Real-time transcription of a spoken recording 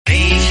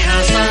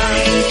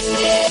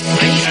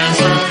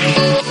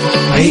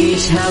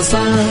عيشها صح،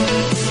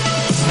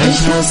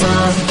 عيشها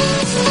صح،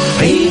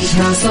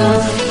 عيشها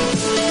صح،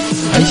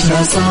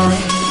 عيشها صح،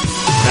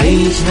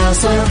 عيشها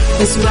صح،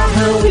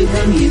 اسمعها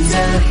والهم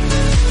ينزاح،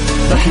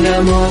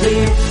 أحلى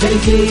مواضيع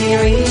الكل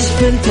يعيش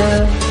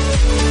مرتاح،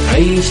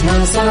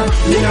 عيشها صح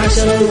من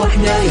 10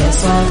 ل1 يا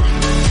صاح،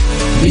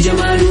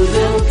 بجمال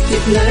وذوق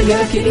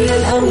تتلاقى كل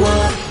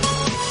الأرواح،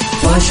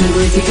 فاشل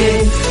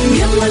واتيكيت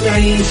يلا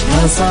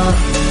نعيشها صح،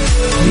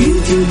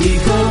 بيوتي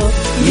وديكور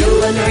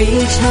يلا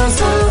نعيشها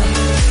صح،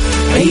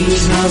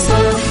 عيشها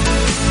صح،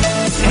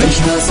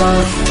 عيشها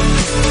صح،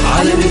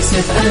 على ميكس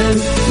اف ام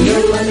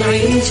يلا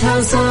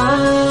نعيشها صح.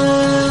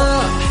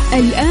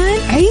 الآن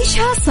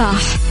عيشها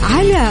صح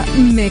على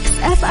ميكس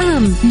اف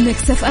ام.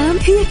 ميكس اف ام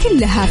هي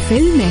كلها في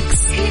الميكس،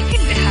 هي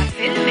كلها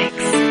في الميكس.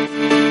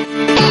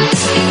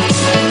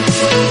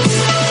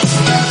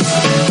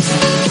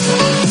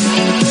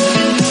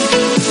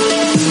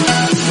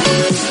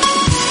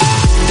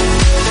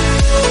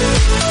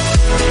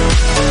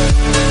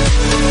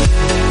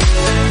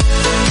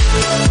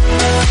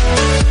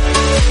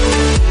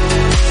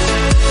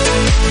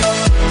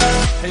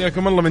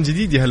 حياكم الله من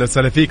جديد، يا هلا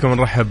وسهلا فيكم.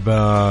 نرحب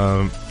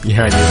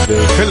يعني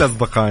بكل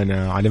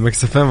أصدقائنا على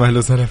ميكس اف ام. أهلا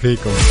وسهلا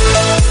فيكم.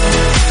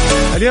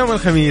 اليوم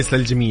الخميس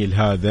الجميل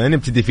هذا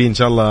نبتدي فيه إن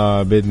شاء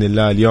الله بإذن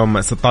الله.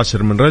 اليوم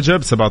 16 من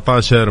رجب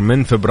 17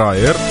 من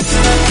فبراير.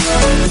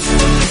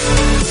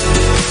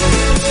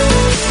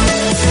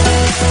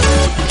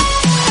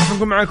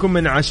 نكون معاكم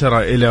من 10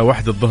 إلى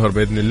 1 الظهر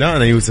بإذن الله.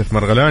 أنا يوسف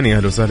مرغلاني،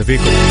 أهلا وسهلا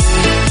فيكم.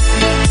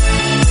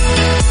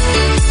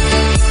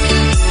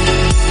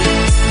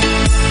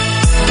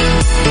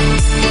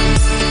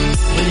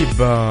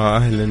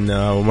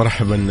 أهلا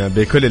ومرحبا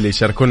بكل اللي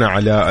يشاركونا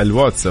على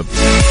الواتساب.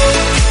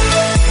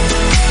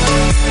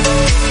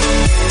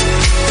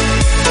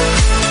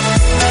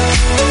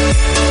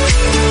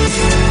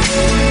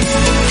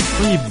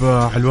 طيب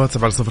على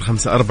الواتساب على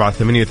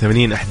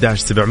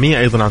 0548811700،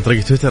 أيضا عن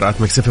طريق تويتر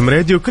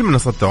 @مكسفمراديو وكل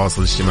منصات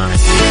التواصل الاجتماعي.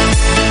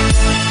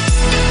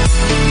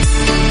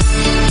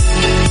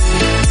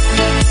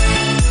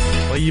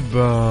 طيب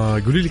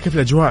قولوا لي كيف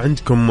الأجواء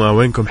عندكم،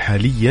 وينكم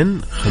حاليا؟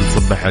 خلينا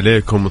نصبح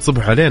عليكم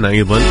وتصبحوا علينا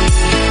أيضا.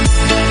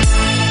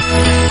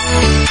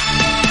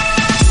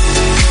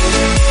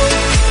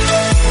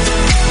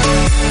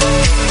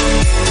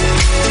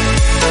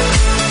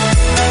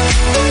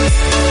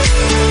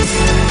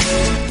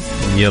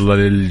 يلا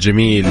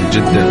للجميل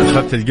جدا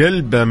أخذت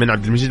القلب من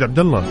عبد المجيد عبد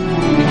الله.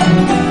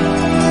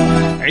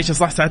 عيشة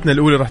صح. ساعتنا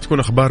الأولى راح تكون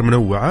أخبار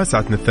منوعة،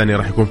 ساعتنا الثانية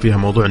راح يكون فيها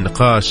موضوع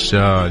النقاش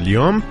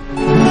اليوم،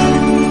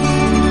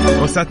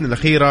 وساعتنا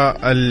الأخيرة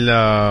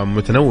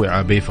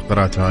المتنوعة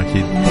بفقراتها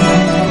أكيد.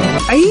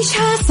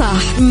 عيشها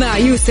صح مع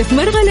يوسف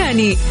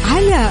مرغلاني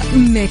على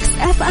ميكس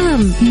اف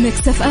ام.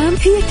 ميكس اف ام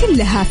هي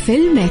كلها في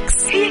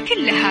الميكس، هي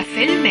كلها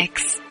في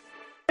الميكس.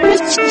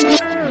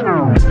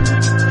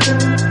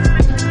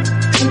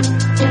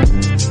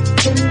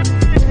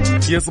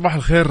 يا صباح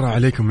الخير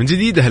عليكم من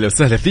جديد، أهلا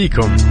وسهلا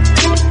فيكم.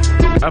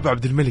 أبو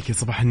عبد الملك يا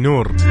صباح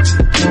النور.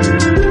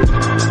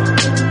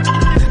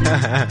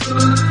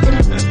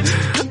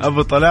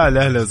 أبو طلال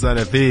أهلا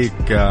وسهلا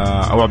فيك.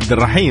 أو عبد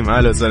الرحيم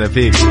أهلا وسهلا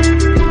فيك.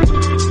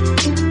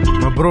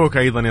 مبروك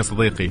أيضا يا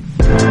صديقي.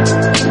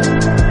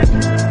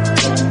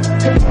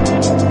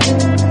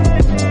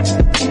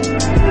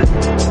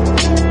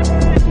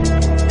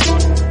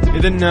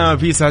 إذن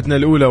في ساعتنا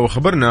الأولى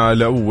وخبرنا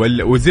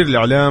الأول، وزير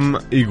الإعلام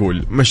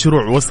يقول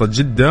مشروع وسط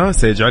جدة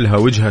سيجعلها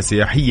وجهة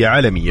سياحية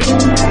عالمية.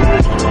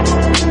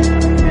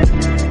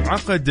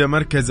 عقد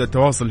مركز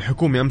التواصل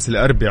الحكومي أمس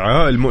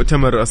الأربعاء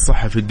المؤتمر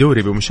الصحفي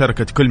الدوري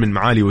بمشاركة كل من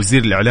معالي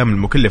وزير الإعلام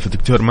المكلف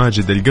الدكتور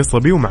ماجد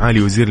القصبي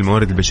ومعالي وزير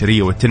الموارد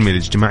البشرية والتنمية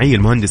الاجتماعية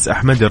المهندس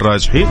أحمد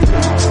الراجحي.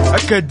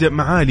 أكد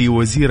معالي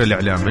وزير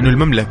الإعلام أن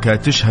المملكة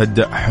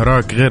تشهد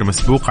حراك غير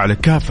مسبوق على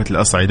كافة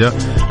الأصعدة،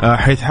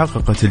 حيث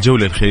حققت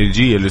الجولة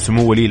الخليجية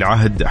لسمو ولي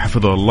العهد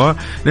حفظه الله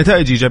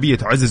نتائج إيجابية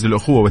تعزز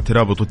الأخوة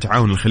والترابط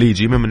والتعاون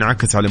الخليجي، مما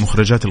انعكس على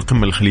مخرجات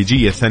القمة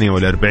الخليجية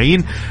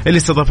 42 اللي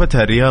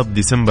استضافتها الرياض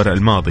ديسمبر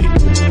الماضي.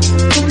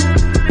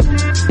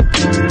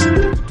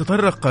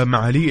 تطرق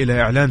معالي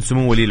إلى إعلان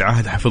سمو ولي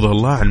العهد حفظه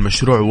الله عن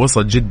مشروع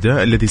وسط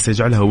جدة الذي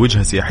سيجعلها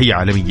وجهة سياحية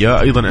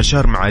عالمية. أيضا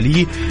أشار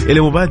معالي إلى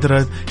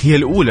مبادرة هي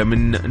الأولى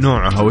من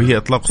نوعها، وهي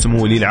إطلاق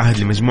سمو ولي العهد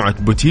لمجموعة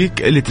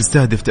بوتيك اللي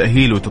تستهدف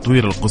تأهيل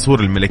وتطوير القصور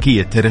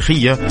الملكية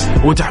التاريخية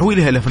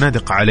وتحويلها إلى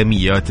فنادق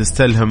عالمية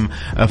تستلهم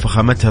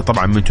فخامتها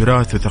طبعا من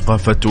تراث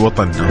وثقافة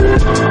وطننا.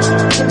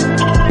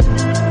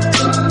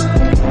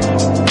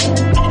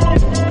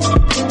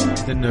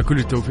 كل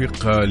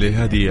التوفيق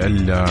لهذه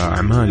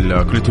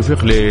الأعمال، كل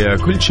التوفيق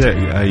لكل شيء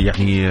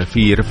يعني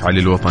في رفعة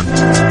للوطن.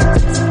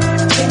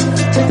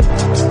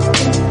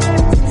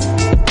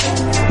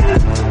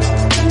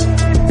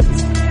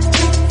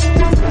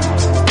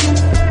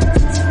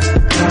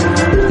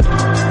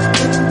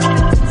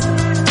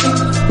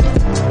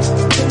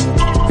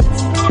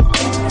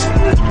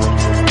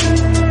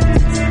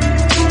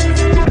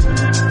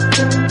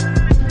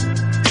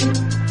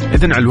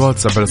 إذن على على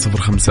الواتساب على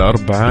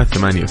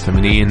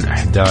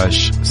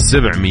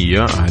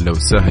 0548811700. أهلا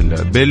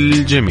وسهلا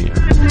بالجميع.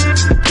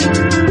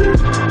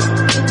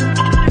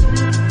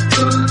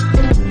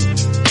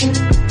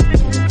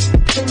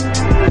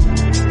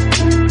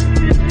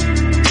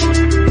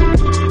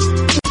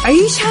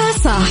 عيشها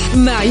صح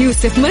مع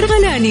يوسف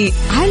مرغلاني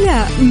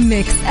على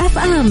ميكس اف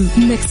ام.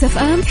 ميكس اف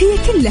ام هي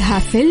كلها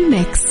في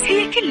الميكس.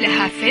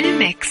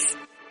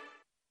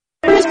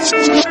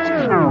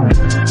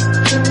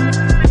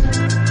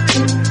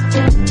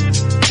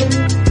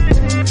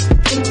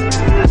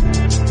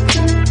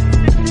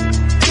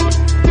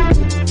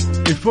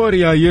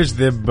 إيفوريا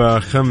يجذب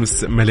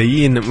 5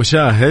 ملايين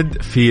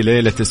مشاهد في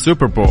ليلة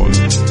السوبر بول.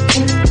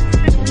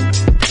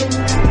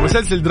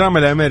 مسلسل الدراما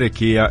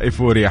الأمريكي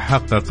إيفوريا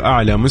حقق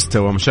أعلى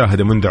مستوى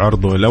مشاهدة منذ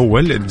عرضه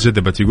الأول.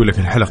 جذبت يقولك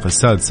الحلقة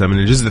السادسة من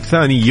الجزء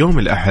الثاني يوم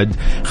الأحد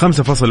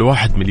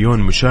 5.1 مليون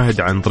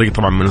مشاهد عن طريق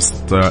طبعا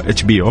منصة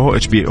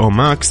HBO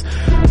Max،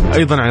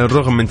 أيضا على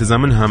الرغم من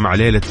تزامنها مع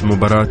ليلة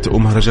مباراة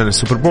ومهرجان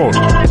السوبر بول.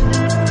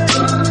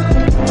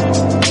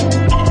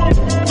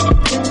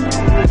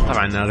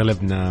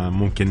 أغلبنا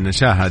ممكن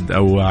نشاهد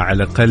أو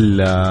على الأقل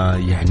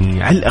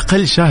يعني على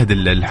الأقل شاهد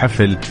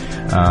الحفل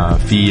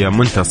في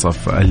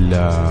منتصف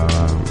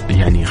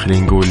يعني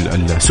خلينا نقول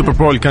السوبر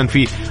بول كان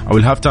فيه، أو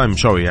الهاف تايم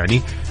شو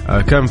يعني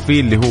كان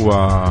فيه اللي هو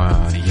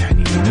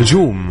يعني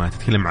نجوم،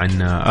 تتكلم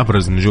عن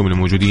أبرز النجوم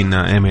الموجودين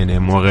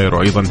إمينيم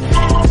وغيره أيضا.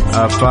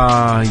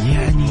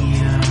 فيعني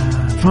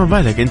فما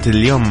بالك أنت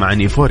اليوم عن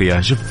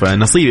إيفوريا، شوف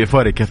نصيب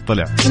إيفوريا كيف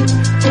طلع.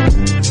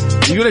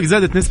 يقولك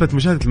زادت نسبة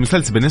مشاهدة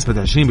المسلسل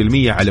بنسبة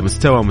 20% على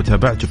مستوى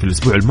متابعته في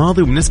الأسبوع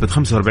الماضي، وبنسبة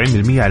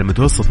 45% على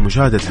متوسط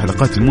مشاهدة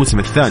حلقات الموسم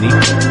الثاني.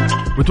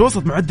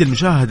 متوسط معدل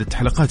مشاهدة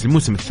حلقات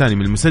الموسم الثاني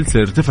من المسلسل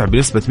ارتفع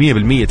بنسبة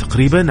 100%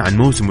 تقريبا عن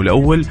موسمه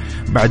الأول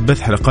بعد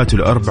بث حلقاته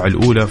الأربع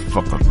الأولى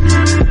فقط.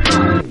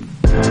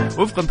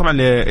 وفقا طبعا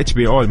ل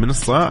HBO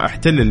المنصة،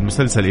 احتل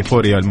المسلسل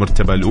إيفوريا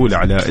المرتبة الأولى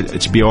على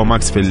HBO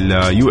Max في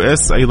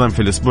US أيضا في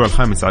الأسبوع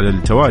الخامس على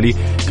التوالي.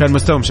 كان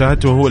مستوى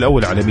مشاهدته هو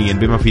الأول عالميا،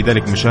 بما في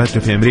ذلك مشاهدته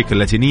في أمريكا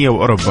اللاتينية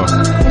وأوروبا.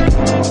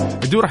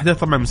 تدور أحداث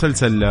طبعا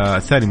المسلسل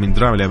الثاني من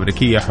دراما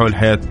الأمريكية حول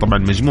حياة طبعا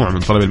مجموعة من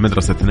طلاب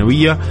المدرسة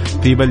الثانوية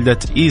في بلدة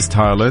إيست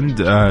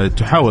هايلاند.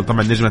 تحاول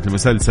طبعا نجمة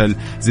المسلسل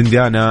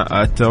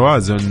زندايا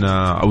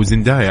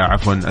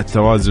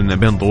التوازن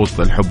بين ضغوط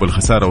الحب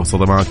والخسارة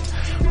والصدمات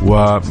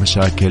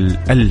ومشاكل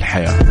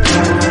الحياة.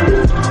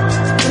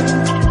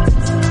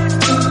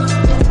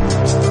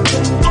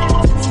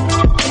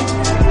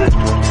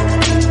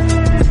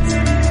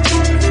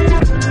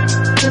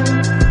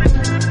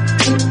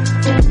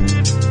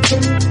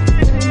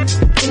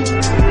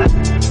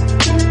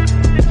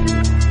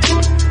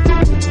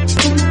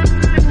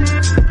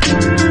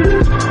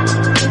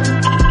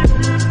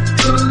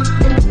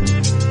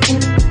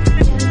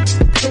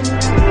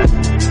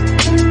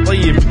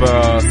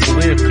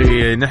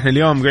 نحن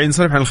اليوم قاعدين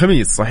نصرف عن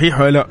الخميس، صحيح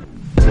ولا لا؟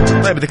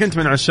 طيب إذا كنت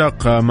من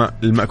عشاق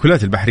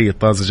المأكولات البحرية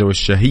الطازجة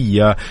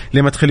والشهية،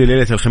 لما تخلي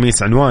ليلة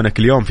الخميس عنوانك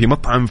اليوم في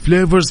مطعم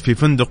فليفرز في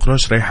فندق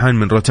رش ريحان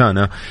من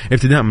روتانا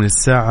ابتداء من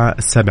الساعة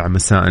 7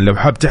 مساء. لو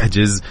حاب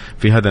تحجز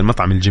في هذا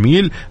المطعم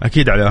الجميل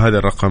أكيد على هذا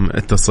الرقم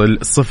اتصل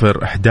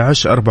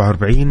 011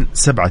 44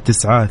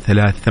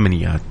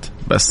 7938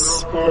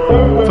 بس.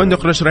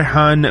 فندق رش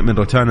ريحان من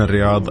روتانا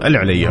الرياض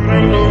العليا.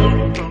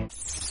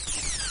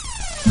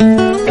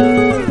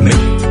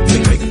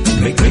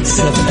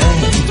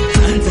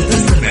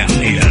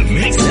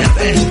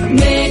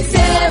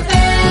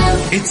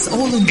 It's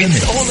all in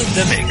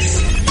the mix.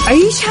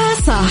 عيشها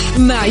صح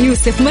مع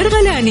يوسف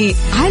مرغلاني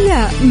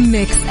على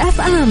ميكس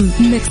اف ام.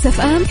 ميكس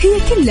اف ام هي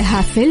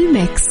كلها في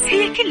الميكس.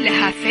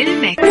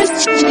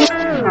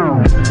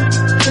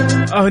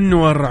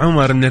 أنور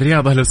عمر من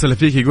الرياض، أهلا وسهلا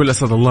فيك. يقول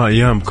أسعد الله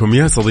أيامكم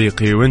يا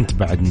صديقي، وانت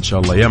بعد إن شاء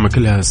الله أيامك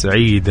كلها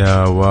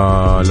سعيدة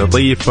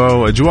ولطيفة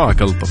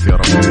وأجواءك ألطف يا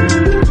رب.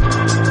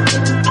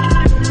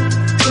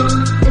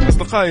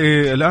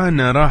 أصدقائي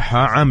الآن راحة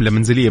عاملة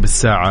منزلية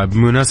بالساعة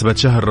بمناسبة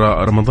شهر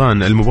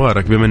رمضان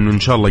المبارك، بما أنه إن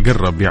شاء الله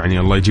قرب يعني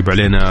الله يجيب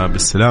علينا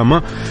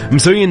بالسلامة.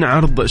 مسوين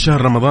عرض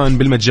شهر رمضان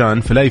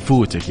بالمجان فلا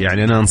يفوتك.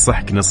 يعني أنا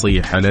أنصحك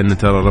نصيحة، لأن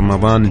ترى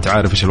رمضان أنت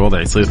عارف إيش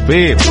الوضع يصير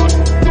فيه،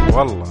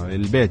 والله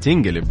البيت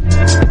ينقلب،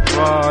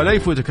 ولا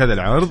يفوتك هذا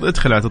العرض.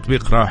 ادخل على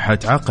تطبيق راحة،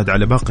 تعاقد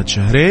على باقة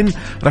شهرين،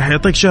 راح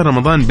يعطيك شهر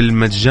رمضان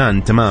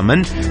بالمجان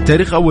تماما.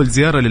 تاريخ أول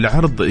زيارة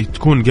للعرض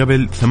تكون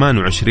قبل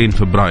 28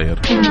 فبراير.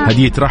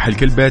 هدية راحة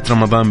الكل بيت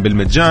رمضان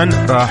بالمجان،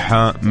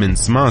 راحة من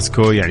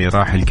سماسكو يعني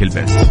راحة الكل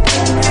بيت.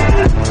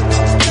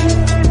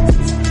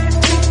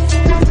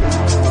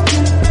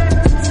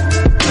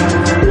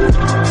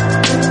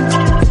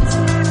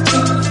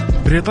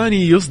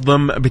 بريطاني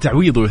يصدم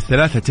بتعويضه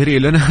 3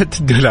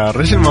 تريليونات دولار.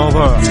 ايش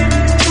الموضوع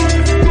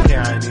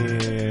يعني؟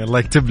 الله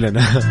يكتب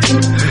لنا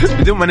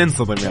بدون ما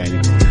ننصدم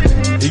يعني.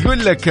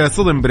 يقول لك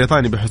صدم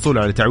بريطاني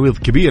بحصوله على تعويض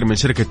كبير من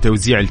شركة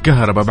توزيع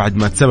الكهرباء بعد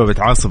ما تسببت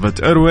عاصفة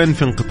إروين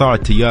في انقطاع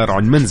التيار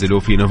عن منزله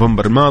في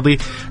نوفمبر الماضي،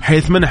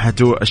 حيث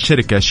منحته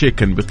الشركة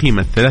شيكا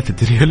بقيمة 3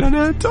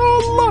 تريليونات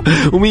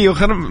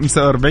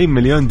و145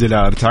 مليون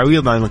دولار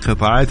تعويض عن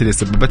الانقطاعات اللي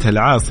سببتها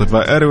العاصفة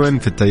إروين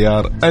في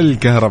التيار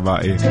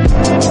الكهربائي.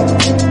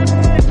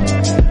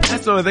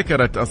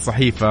 ذكرت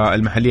الصحيفة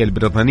المحلية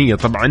البريطانية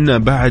طبعا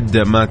بعد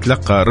ما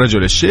تلقى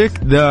رجل الشيك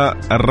ذا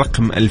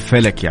الرقم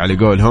الفلكي على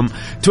قولهم،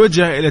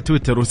 توجه إلى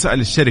تويتر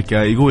وسأل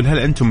الشركة يقول هل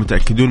أنتم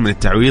متأكدون من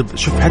التعويض؟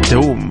 شوف حتى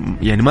هو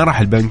يعني ما راح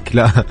البنك،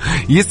 لا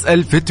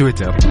يسأل في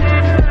تويتر.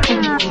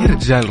 يا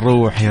رجال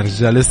روح، يا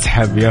رجال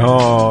اسحب، يا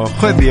هو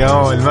خذ يا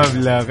هو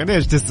المبلغ،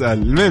 ليش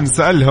تسأل؟ المهم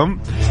سألهم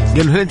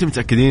قالوا هل أنتم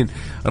متأكدين؟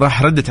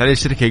 راح ردت عليه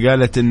الشركة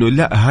قالت إنه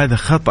لا هذا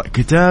خطأ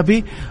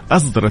كتابي،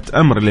 أصدرت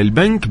أمر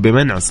للبنك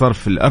بمنع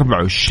صرف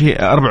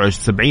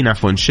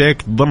 74 شيك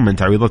ضمن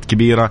تعويضات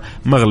كبيرة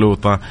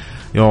مغلوطة.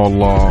 يا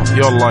الله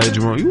يا الله يا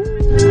جماعة،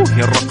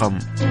 يا الرقم،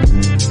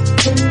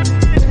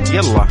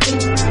 يلا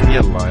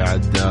يا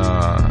عد،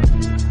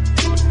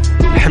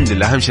 الحمد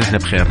لله أهم شيء إحنا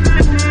بخير.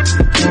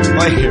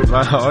 طيب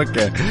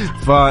أوكي،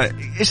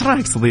 فإيش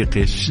رأيك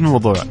صديقي؟ شنو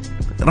الموضوع؟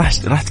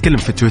 راح تكلم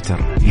في تويتر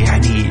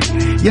يعني،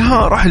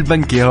 يا روح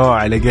البنك يا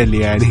على الأقل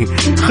يعني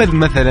خذ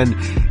مثلا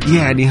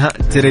يعني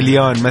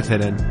تريليون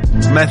مثلا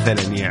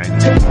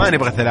يعني، ما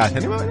نبغى 3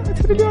 يعني، ما نبغى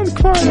تريليون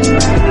كفاية.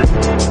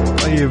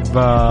 طيب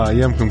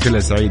أيامكم كلها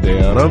سعيدة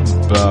يا رب.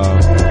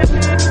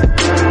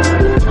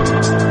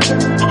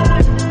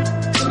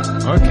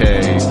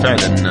 اوكي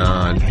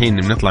فعلا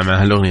الحين بنطلع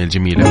مع هالأغنية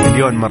الجميلة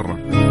مليون مرة،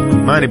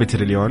 ما نبي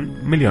تريليون،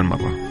 مليون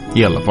مرة.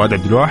 يلا فؤاد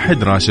عبد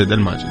الواحد، راشد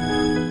الماجد.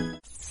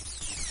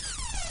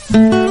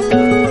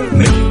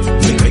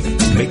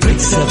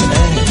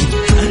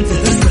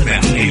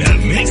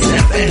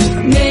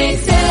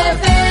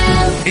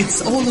 It's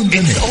all in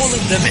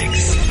the mix.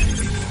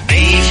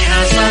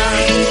 عيشها صح،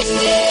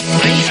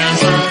 عيشها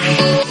صح،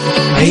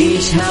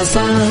 عيشها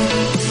صح،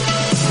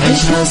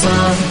 عيشها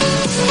صح،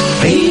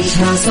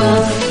 عيشها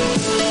صح،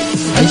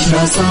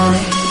 عيشها صح،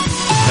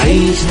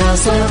 عيشها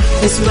صح،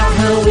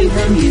 اسمعها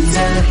والهم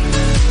ينزاح،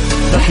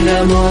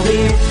 أحلى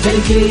مواضيع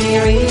الكل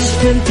يعيش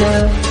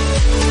ترتاح،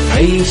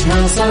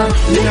 عيشها صح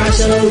من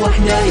 10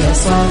 ل1 يا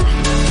صاح،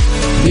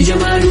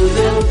 بجمال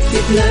وذوق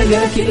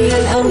تتلاقى كل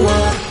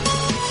الأرواح،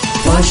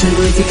 فاشل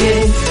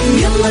واتيكيت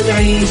يلا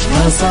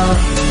نعيشها صح،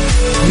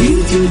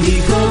 بيوتي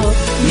وديكور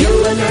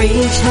يلا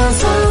نعيشها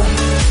صح،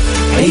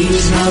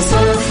 عيشها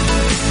صح،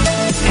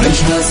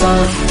 عيشها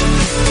صح،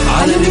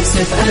 على ميكس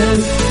اف ام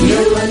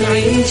يلا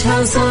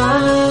نعيشها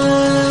صح.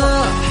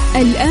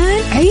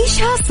 الآن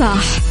عيشها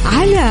صح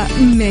على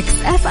ميكس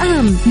اف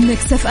ام.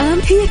 ميكس اف ام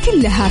هي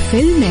كلها في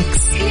الميكس،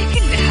 هي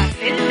كلها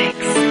في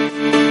الميكس.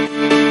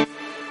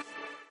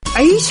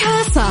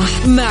 عيشها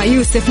صح مع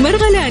يوسف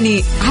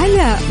مرغلاني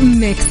على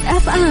ميكس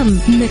اف ام.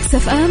 ميكس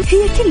اف ام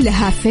هي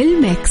كلها في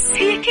الميكس،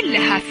 هي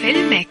كلها في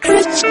الميكس.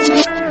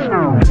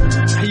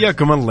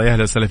 حياكم الله، يا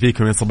اهلا وسهلا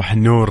فيكم، يا صباح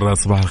النور،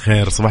 صباح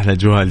الخير، صباح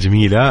الاجواء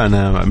الجميله.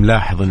 انا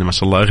ملاحظ ان ما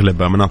شاء الله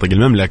اغلب مناطق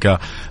المملكه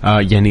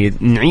يعني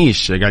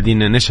نعيش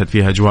قاعدين نشهد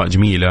فيها اجواء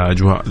جميله،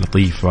 اجواء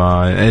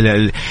لطيفه.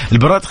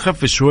 البراد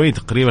خف شوي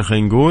تقريبا،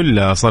 خلينا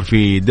نقول صار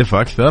في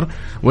دفء اكثر،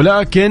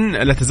 ولكن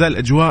لا تزال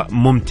اجواء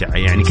ممتعه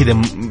يعني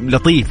كذا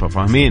لطيفه،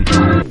 فاهمين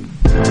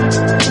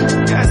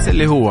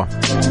اللي هو.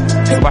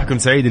 صباحكم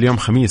سعيد. اليوم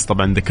خميس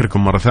طبعا،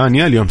 نذكركم مرة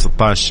ثانية اليوم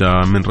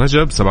 16 من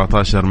رجب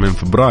 17 من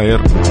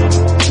فبراير.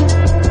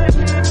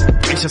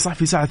 عيشة صح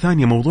في ساعة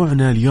ثانية.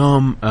 موضوعنا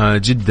اليوم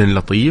جدا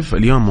لطيف.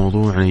 اليوم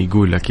موضوعنا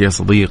يقول لك يا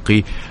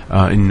صديقي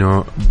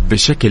انه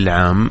بشكل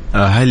عام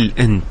هل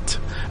انت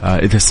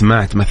إذا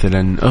سمعت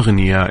مثلا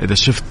أغنية، إذا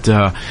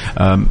شفت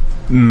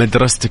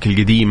مدرستك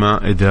القديمة،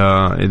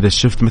 إذا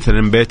شفت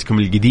مثلا بيتكم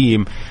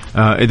القديم،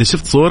 إذا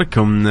شفت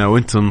صوركم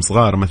وأنتم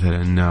صغار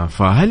مثلا،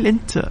 فهل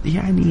أنت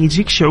يعني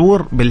يجيك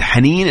شعور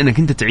بالحنين أنك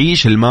أنت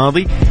تعيش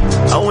الماضي،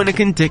 أو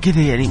أنك أنت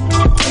كذا يعني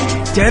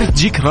تعرف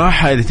تجيك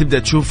راحة إذا تبدأ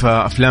تشوف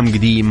أفلام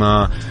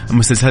قديمة،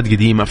 مسلسلات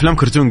قديمة، أفلام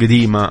كرتون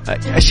قديمة،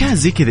 أشياء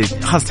زي كذا،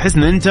 خلاص تحس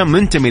أن أنت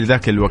منتمي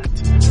لذاك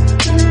الوقت،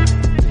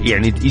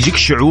 يعني يجيك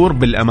شعور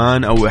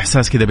بالأمان أو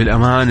إحساس كذا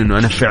بالأمان، إنه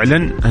أنا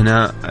فعلا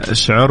أنا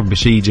أشعر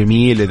بشيء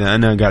جميل إذا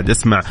أنا قاعد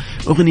أسمع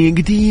أغنية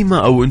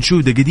قديمة أو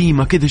أنشودة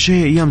قديمة كذا،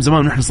 شيء أيام زمان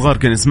ونحن صغار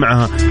كنا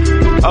نسمعها،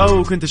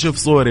 أو كنت أشوف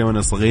صوري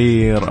وأنا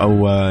صغير،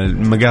 أو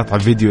مقاطع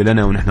فيديو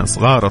لنا ونحن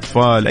صغار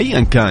أطفال، أيا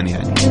كان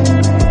يعني.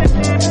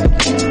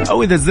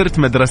 أو إذا زرت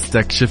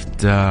مدرستك،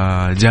 شفت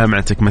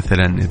جامعتك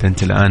مثلا، إذا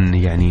أنت الآن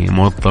يعني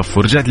موظف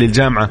ورجعت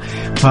للجامعة،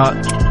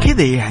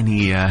 فكذا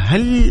يعني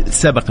هل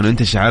سبق أنه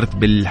أنت شعرت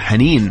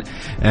بالحنين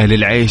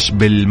للعيش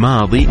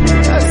بالماضي؟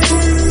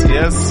 يس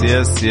يس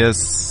يس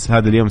يس.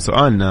 هذا اليوم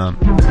سؤالنا.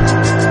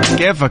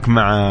 كيفك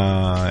مع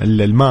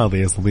الماضي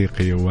يا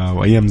صديقي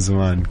وأيام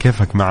زمان؟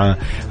 كيفك مع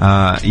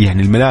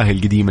يعني الملاهي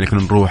القديمة اللي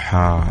كنا نروح،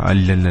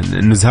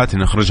 النزهات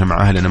اللي نخرجها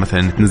مع أهلنا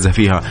مثلا نتنزه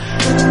فيها،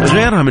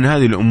 غيرها من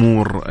هذه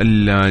الأمور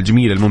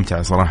الجميلة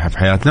الممتعة صراحة في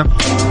حياتنا.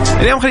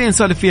 اليوم خلينا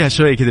نسولف فيها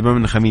شوي كذا بما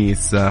إنه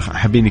خميس،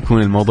 حابين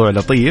يكون الموضوع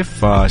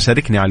لطيف،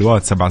 فشاركني على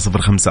الواتس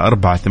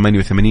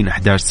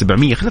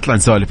 70548811700. خلينا نطلع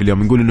نسولف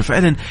اليوم، نقول إنه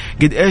فعلا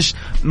قد إيش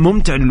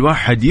ممتع إن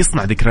الواحد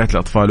يصنع ذكريات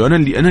الأطفال. وأنا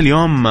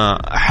اليوم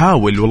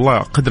أحاول والله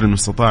قدر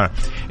المستطاع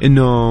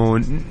إنه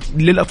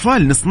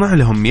للأطفال نصنع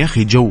لهم يا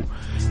أخي جو.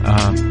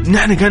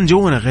 نحن كان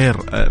جونا غير،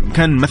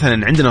 كان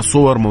مثلا عندنا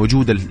صور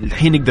موجودة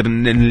الحين نقدر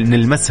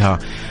نلمسها.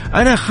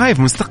 أنا خايف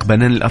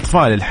مستقبلا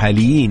الأطفال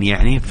الحاليين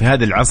يعني في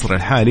هذا العصر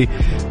الحالي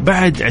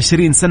بعد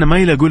 20 سنة ما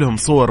يلاقوا لهم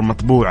صور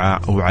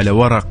مطبوعة أو على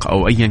ورق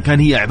أو أيا كان،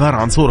 هي عبارة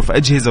عن صورة في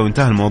أجهزة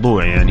وانتهى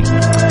الموضوع يعني.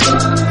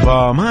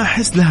 فما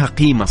أحس لها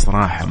قيمة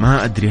صراحة.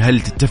 ما أدري هل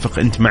تتفق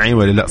أنت معي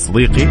ولا لا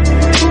صديقي؟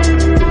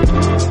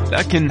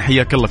 لكن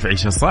حياك الله في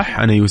عيشها صح.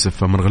 أنا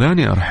يوسف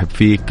مرغلاني أرحب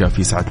فيك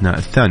في ساعتنا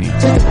الثانية.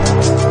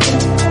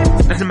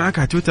 نحن معك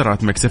على تويتر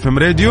 @مكسفم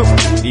راديو.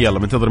 يلا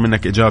منتظر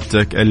منك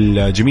إجابتك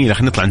الجميلة.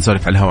 خلينا نطلع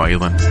نسولف على الهواء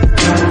أيضا.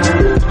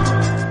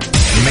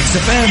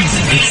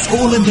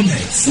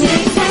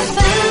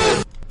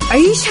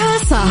 عيشها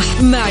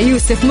صح مع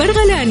يوسف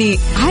مرغلاني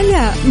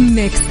على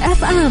ميكس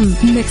اف ام.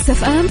 ميكس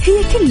اف ام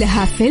هي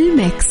كلها في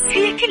الميكس.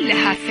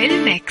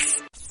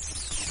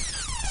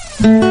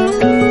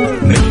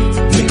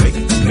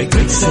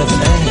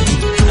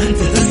 أنت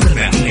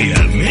تستمع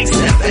إلى ميكس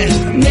اف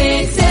ام.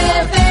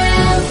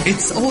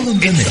 It's all in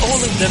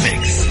the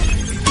mix.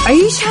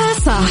 عيشها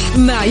صح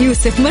مع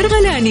يوسف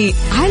مرغلاني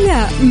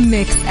على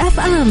ميكس اف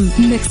ام.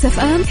 ميكس اف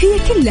ام هي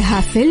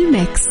كلها في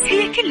الميكس.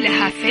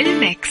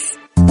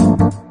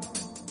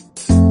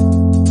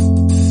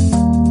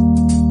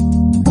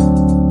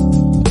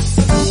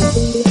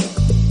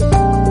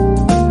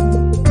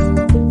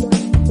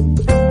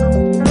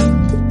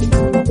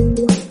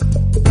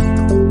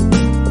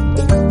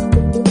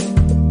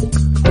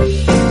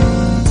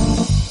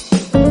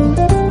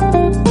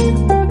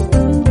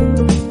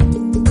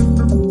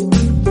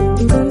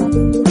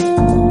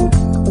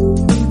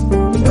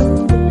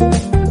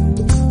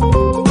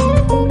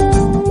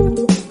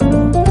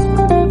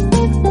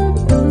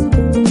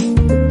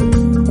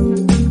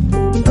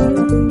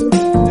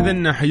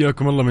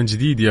 حياكم الله من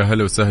جديد، يا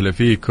هلا وسهلا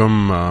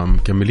فيكم.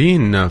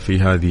 مكملين في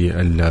هذه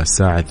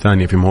الساعة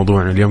الثانية في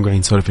موضوعنا اليوم. قاعدين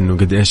نسولف إنه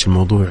قد إيش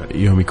الموضوع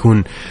يوم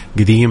يكون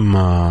قديم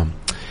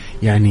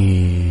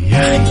يعني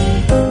يا أخي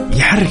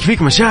يحرك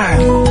فيك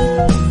مشاعر.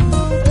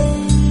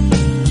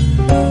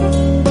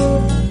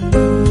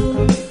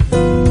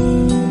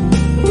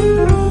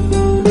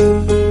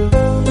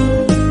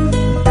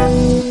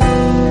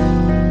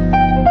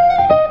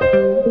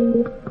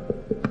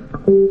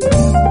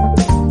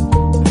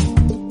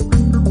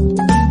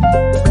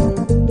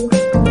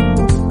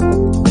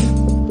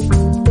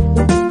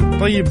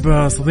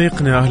 طيب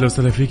صديقنا أهلا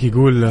وسهلا فيك،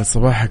 يقول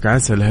صباحك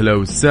عسل. هلا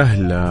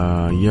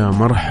وسهلا يا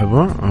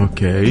مرحبا.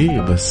 أوكي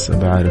بس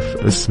بعرف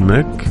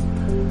اسمك.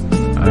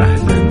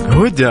 أهلا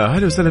هدى،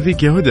 هلا وسهلا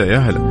فيك يا هدى، يا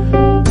هلا.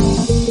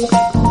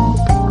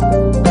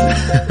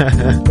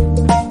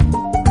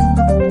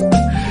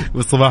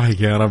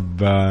 وصباحك يا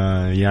رب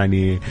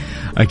يعني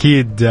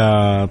أكيد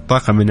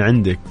طاقة من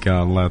عندك،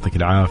 الله يعطيك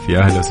العافية.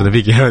 أهلا وسهلا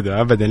فيك يا هدى.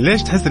 أبدا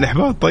ليش تحس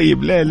الإحباط؟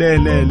 طيب لا لا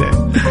لا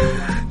لا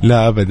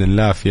لا أبدا،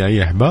 لا في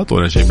أي إحباط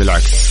ولا شيء،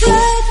 بالعكس.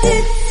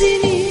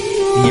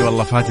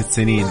 والله فاتت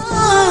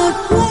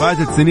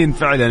سنين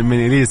فعلا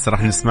من إليس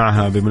راح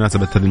نسمعها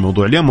بمناسبة هذا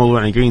الموضوع. اليوم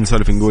موضوعنا قاعدين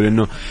نسولف نقول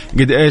إنه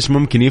قد إيش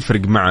ممكن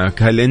يفرق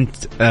معك. هل أنت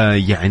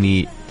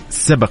يعني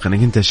سبق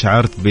أنك أنت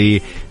شعرت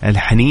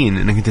بالحنين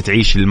أنك أنت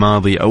تعيش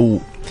الماضي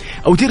أو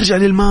ترجع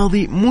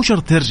للماضي؟ مو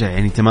شرط ترجع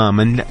يعني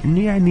تماما، لا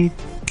يعني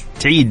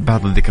تعيد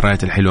بعض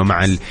الذكريات الحلوة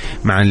مع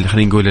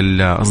خلينا نقول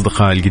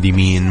الأصدقاء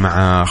القديمين،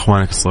 مع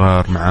أخوانك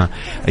الصغار، مع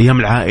أيام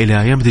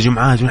العائلة، أيام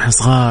التجمعات ونحن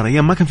صغار،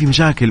 أيام ما كان في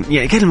مشاكل.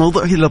 يعني كان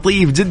الموضوع كده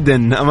لطيف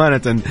جدا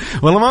أمانة.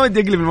 والله ما ودي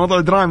أقلب الموضوع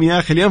درامي يا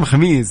أخي، اليوم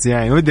خميس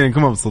يعني ودي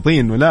نكون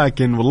مبسوطين،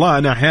 ولكن والله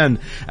أنا أحيانا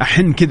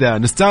أحن كذا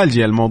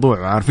نوستالجيا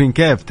الموضوع. عارفين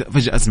كيف؟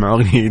 فجأة أسمع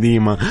أغنية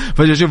قديمة،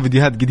 فجأة أشوف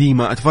فيديوهات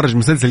قديمة، أتفرج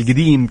مسلسل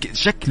قديم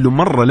شكله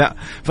مرة لا.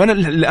 فأنا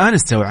الآن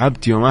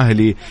استوعبت يوم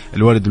أهلي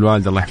الوالد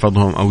والوالدة الله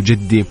يحفظهم أو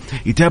جدي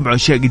يتابعوا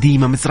أشياء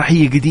قديمة،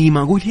 مسرحية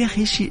قديمة، أقول يا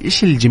أخي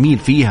إيش الجميل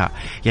فيها؟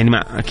 يعني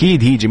ما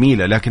أكيد هي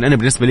جميلة، لكن أنا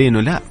بالنسبة لي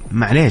إنه لا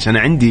معليش، أنا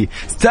عندي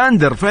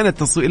ستاندر. فين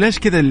التصوير؟ ليش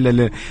كذا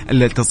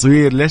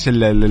التصوير؟ ليش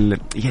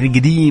يعني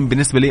قديم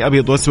بالنسبة لي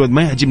أبيض وأسود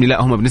ما يعجبني؟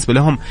 لا هم بالنسبة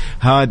لهم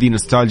هذه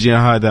نوستالجيا،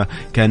 هذا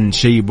كان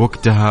شيء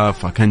بوقتها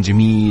فكان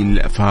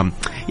جميل.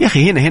 يا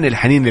أخي هنا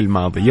الحنين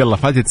للماضي. يلا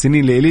فاتت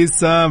سنين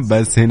لإليسا،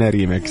 بس هنا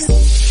ريمكس.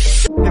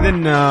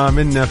 إذن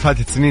من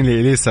فاتت سنين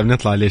لإليسا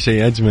بنطلع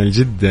لشيء أجمل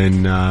جدا.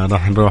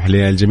 راح نروح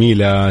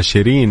للجميلة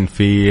شيرين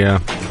في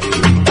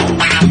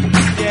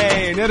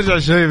نرجع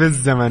شوي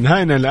بالزمن.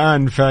 هاينا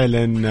الآن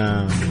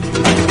فعلا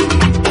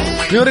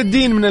نور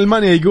الدين من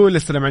ألمانيا يقول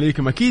السلام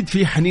عليكم. أكيد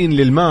في حنين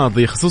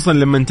للماضي، خصوصا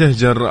لما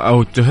تهجر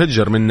أو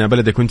تهجر من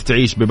بلدك وانت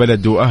تعيش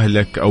ببلد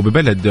وأهلك، أو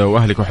ببلد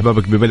وأهلك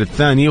وأحبابك ببلد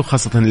ثاني،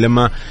 وخاصة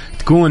لما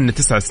تكون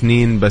 9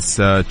 سنين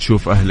بس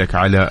تشوف أهلك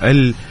على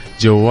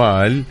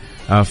الجوال،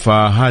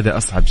 فهذا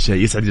أصعب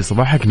شيء. يسعد لي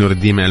صباحك نور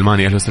الدين من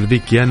ألمانيا، أهلا وسهلا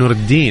بك يا نور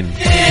الدين.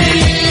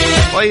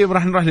 طيب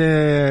راح نروح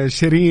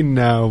لشيرين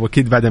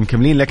واكيد بعدها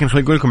مكملين، لكن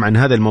خليني اقول لكم عن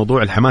هذا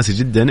الموضوع الحماسي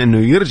جدا، انه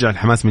يرجع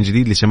الحماس من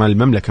جديد لشمال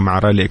المملكه مع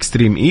رالي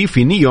اكستريم اي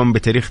في نيوم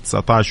بتاريخ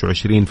 19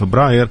 و20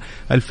 فبراير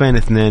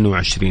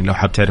 2022. لو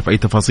حاب تعرف اي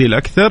تفاصيل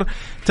اكثر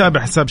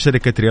تابع حساب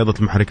شركه رياضه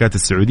المحركات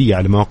السعوديه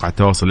على مواقع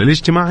التواصل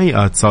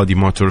الاجتماعي @saudi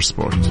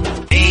motorsport.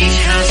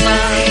 عيشها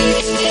صح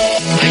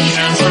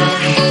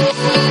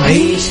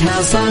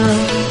عيشها صح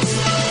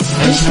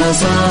عيشها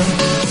صح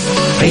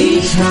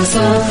عيشها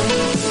صح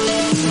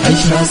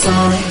عيشها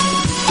صح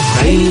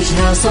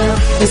عيشها صح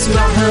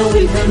اسمعها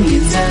والهم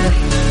ينزاح،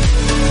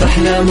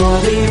 أحلى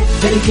مواضيع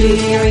خليك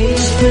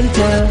يعيش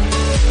مرتاح.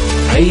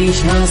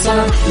 عيشها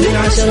صح من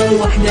 10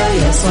 ل1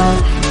 يا صاح،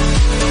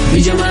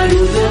 بجمال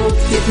وذوق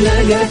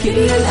تتلاقى كل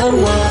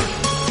الأرواح.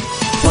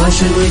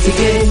 فاشل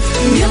واتيكيت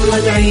يلا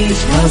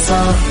نعيشها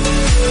صح،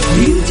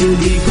 بيوتي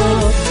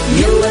وديكور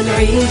يلا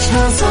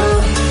نعيشها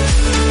صح.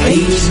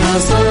 عيشها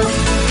صح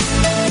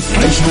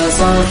عيشها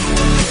صح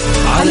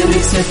على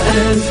ميكس اف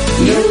ام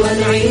يلا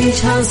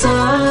نعيشها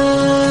صح.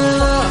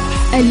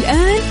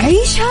 الآن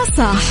عيشها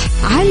صح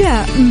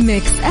على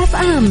ميكس اف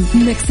ام.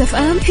 ميكس اف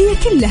ام هي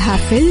كلها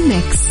في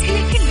الميكس،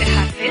 هي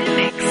كلها في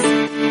الميكس.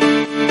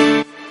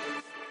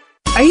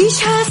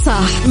 عيشها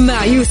صح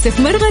مع يوسف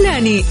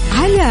مرغلاني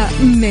على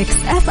ميكس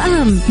اف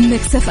ام.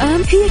 ميكس اف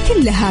ام هي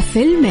كلها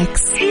في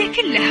الميكس، هي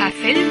كلها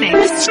في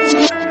الميكس.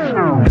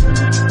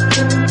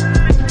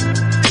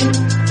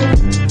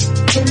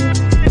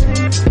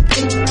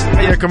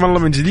 حياكم الله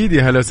من جديد،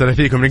 يا هلا وسهلا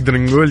فيكم. نقدر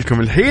نقول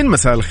لكم الحين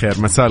مساء الخير،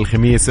 مساء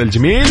الخميس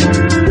الجميل،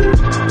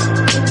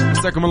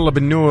 مساكم الله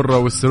بالنور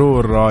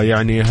والسرور.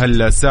 يعني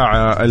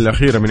هالساعة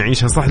الأخيرة من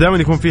عيشها صح دائما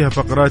يكون فيها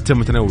فقرات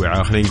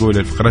متنوعة، خلينا نقول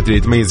الفقرات اللي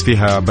يتميز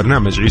فيها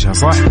برنامج عيشها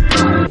صح.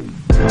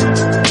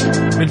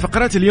 من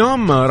فقرات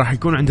اليوم راح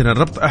يكون عندنا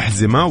ربط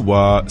أحزمة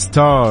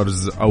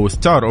وستارز أو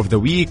ستار أوف ذا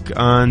ويك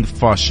أند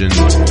فاشن.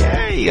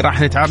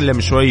 راح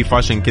نتعلم شوي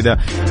فاشن كده،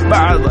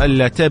 بعض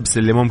التبس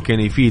اللي ممكن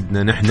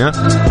يفيدنا نحن.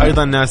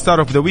 أيضا ستار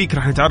أوف ذا ويك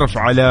راح نتعرف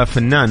على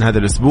فنان هذا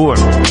الأسبوع.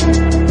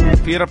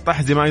 في ربط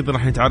أحزمة أيضا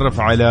راح نتعرف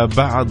على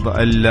بعض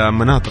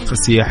المناطق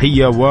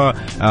السياحية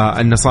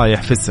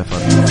والنصائح في السفر.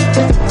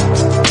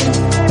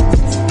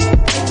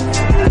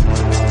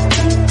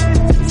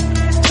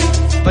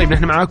 طيب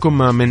نحن معاكم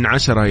من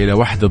 10 إلى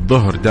 1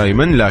 الظهر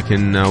دائما،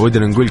 لكن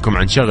ودنا نقول لكم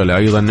عن شغلة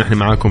أيضا. نحن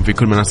معاكم في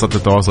كل منصات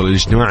التواصل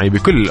الاجتماعي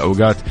بكل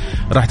الأوقات.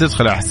 راح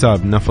تدخل على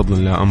حسابنا فضلا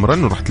لا أمرا،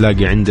 وراح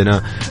تلاقي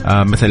عندنا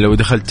مثلا لو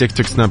دخلت تيك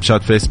توك سناب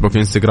شات فيسبوك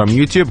انستغرام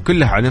يوتيوب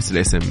كلها على نفس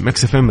الاسم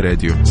ميكس اف ام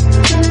راديو.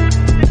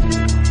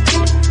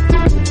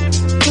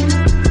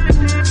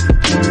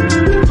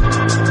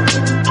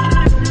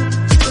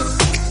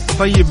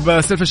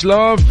 طيب سيلفش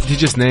لوف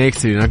ديجي سنيك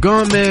سيلينا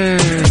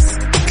غوميز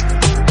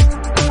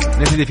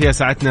نبتدي فيها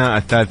ساعتنا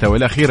الثالثة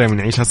والأخيرة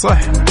من عيشها صح.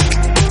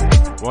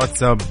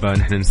 واتساب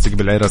نحن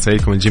نستقبل على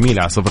رسائلكم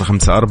الجميلة على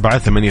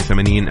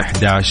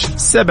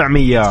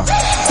 0548811700.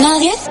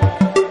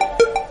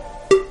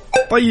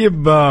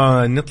 طيب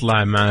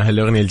نطلع مع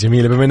هالأغنية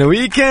الجميلة بما أنه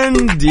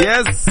ويكند.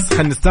 يس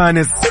خلنا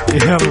نستانس.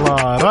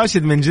 يلا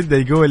راشد من جدة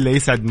يقول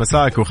يسعد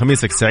مساك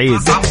وخميسك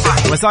سعيد.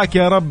 مساك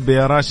يا رب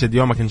يا راشد،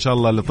 يومك إن شاء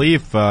الله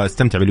لطيف،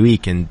 استمتع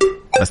بالويكند،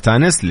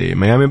 استانس لي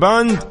ميامي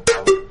باند.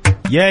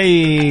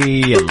 ياي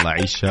يلا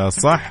عيشها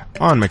صح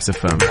on ميكس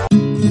اف ام.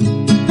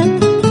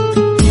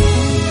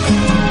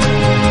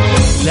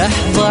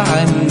 لحظة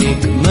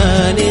عنك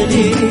ما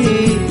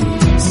نغيب،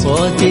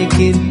 صوتك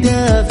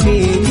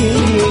الدافئ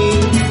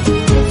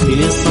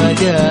في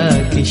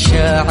صداك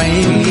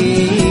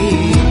الشاعري،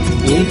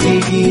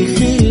 يلتقي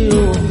خل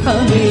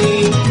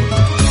وحبيب،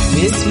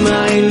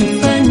 نسمع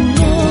الفن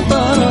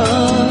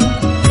وطرب،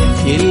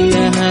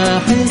 كلها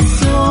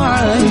حس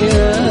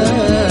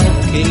وعجب،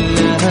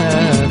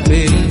 كلها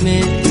في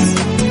الميكس.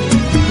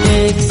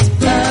 ميكس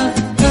اف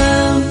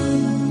ام.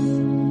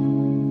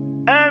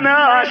 أنا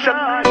عاشق.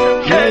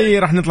 جاي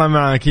راح نطلع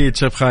مع أكيد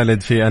شيف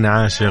خالد في أنا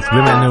عاشق.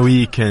 بما أنه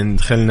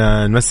ويكند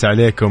خلنا نمسي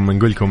عليكم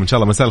نقول لكم إن شاء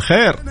الله مساء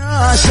الخير.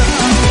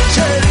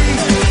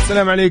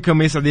 السلام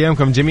عليكم، يسعد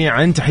ايامكم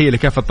جميعا. تحيه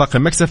لكافه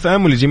طاقم ميكس اف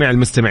ام ولجميع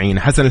المستمعين.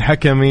 حسن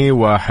الحكمي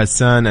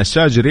وحسان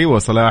الشاجري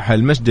وصلاح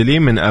المجدلي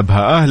من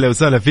ابها، اهلا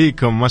وسهلا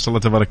فيكم. ما شاء الله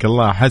تبارك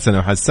الله، حسن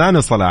وحسان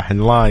وصلاح،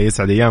 الله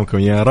يسعد ايامكم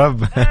يا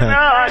رب.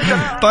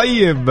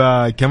 طيب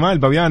كمال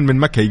بويان من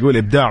مكه يقول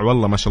ابداع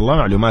والله ما شاء الله،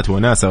 معلومات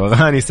وناسه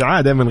واغاني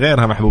سعاده من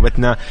غيرها.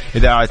 محبوبتنا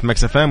اذاعه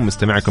ميكس اف ام،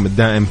 مستمعكم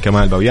الدائم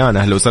كمال بويان،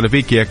 اهلا وسهلا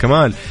فيك يا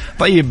كمال.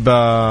 طيب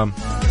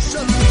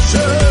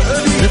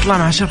نطلع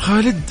مع شيف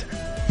خالد،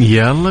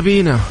 يلا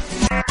بينا.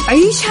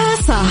 عيشها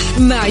صح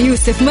مع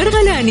يوسف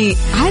مرغلاني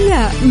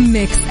على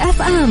ميكس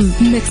اف ام.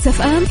 ميكس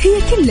اف ام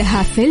هي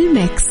كلها في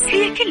الميكس.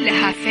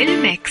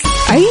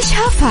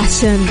 عيشها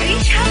فاشن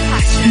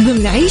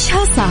ضمن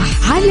عيشها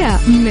صح على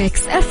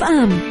ميكس اف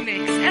ام.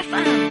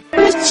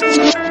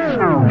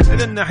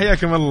 إذن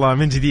حياكم الله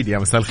من جديد يا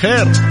مساء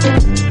الخير.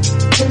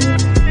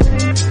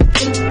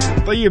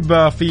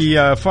 طيب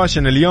في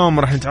فاشن اليوم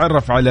راح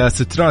نتعرف على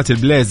سترات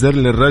البليزر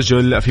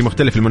للرجل في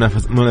مختلف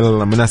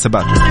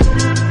المناسبات.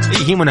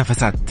 هي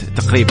منافسات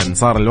تقريبا،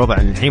 صار الوضع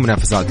الحين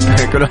منافسات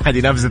كل واحد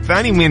ينافس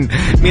الثاني مين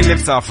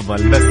لبسه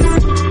أفضل. بس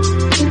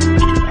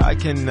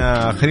لكن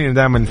خلينا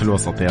دائما في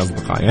الوسط يا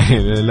أصدقائي،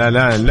 يعني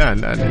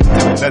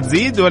لا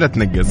تزيد ولا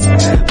تنقص.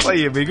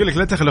 طيب يقول لك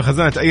لا تخلو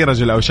خزانة أي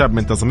رجل أو شاب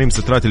من تصميم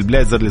سترات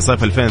البليزر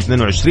لصيف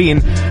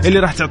 2022 اللي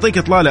راح تعطيك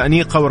إطلالة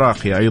أنيقة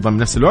وراقية أيضا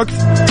بنفس الوقت.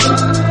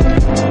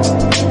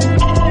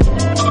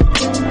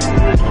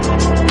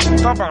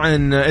 طبعا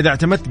إذا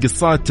اعتمدت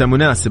قصات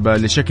مناسبة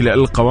لشكل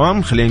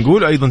القوام، خلينا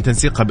نقول أيضا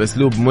تنسيقها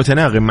بأسلوب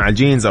متناغم مع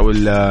الجينز أو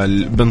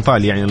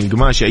البنطال، يعني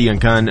القماشي أيا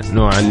كان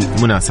نوع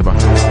المناسبة.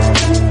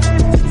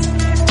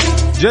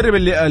 جرب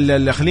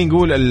اللي خلينا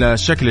نقول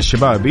الشكل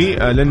الشبابي،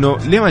 لأنه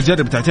ليه ما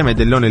تجرب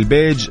تعتمد اللون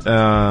البيج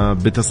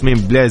بتصميم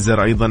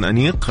بليزر أيضا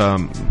أنيق.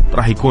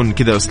 راح يكون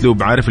كذا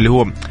أسلوب عارف اللي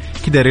هو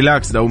كذا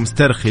ريلاكس أو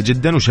مسترخي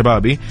جدا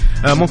وشبابي.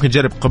 ممكن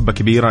تجرب قبة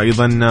كبيرة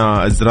أيضا،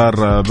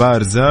 أزرار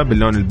بارزة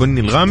باللون البني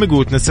الغامق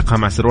وتنسقها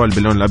مع سروال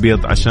باللون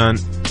الأبيض عشان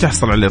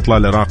تحصل على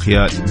إطلالة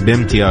راقية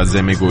بامتياز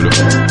زي ما يقولوا.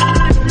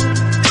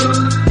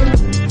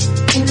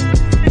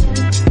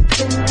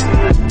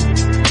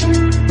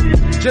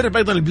 جرب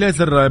أيضا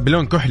البليزر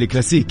بلون كحلي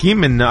كلاسيكي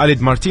من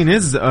آليد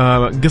مارتينيز.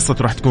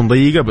 قصته راح تكون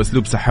ضيقة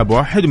بأسلوب سحاب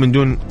واحد ومن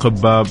دون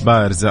قبة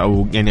بارزة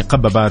أو يعني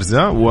قبة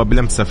بارزة،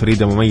 وبلمسة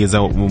فريدة مميزة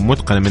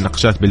ومتقنة من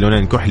نقشات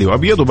باللونين كحلي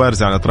وأبيض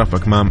وبارزة على أطراف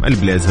أكمام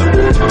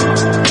البليزر.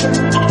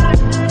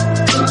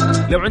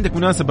 لو عندك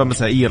مناسبة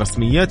مسائية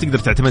رسمية تقدر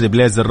تعتمد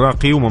بليزر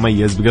راقي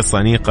ومميز بقصة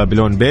أنيقة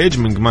بلون بيج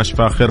من قماش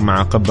فاخر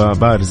مع قبة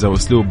بارزة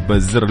وأسلوب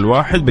الزر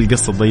الواحد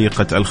بالقصة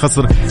ضيقة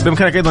الخصر.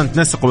 بإمكانك أيضا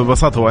تنسقه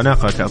ببساطة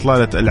وأناقة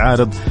كأطلالة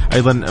العارض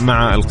أيضا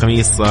مع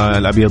القميص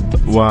الأبيض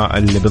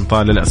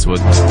والبنطال الأسود.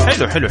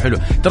 حلو.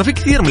 ترى في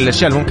كثير من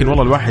الأشياء اللي ممكن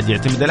والله الواحد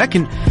يعتمدها،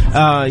 لكن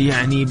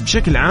يعني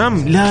بشكل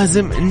عام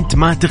لازم أنت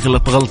ما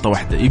تغلط غلطة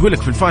واحدة.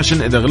 يقولك في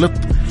الفاشن إذا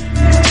غلطت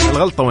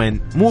الغلطة وين؟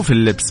 مو في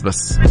اللبس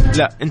بس،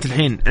 لا أنت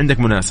الحين عندك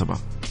مناسبة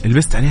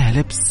لبست عليها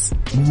لبس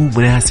مو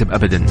مناسب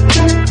أبدا.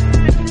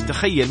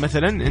 تخيل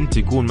مثلا أنت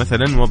يكون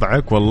مثلا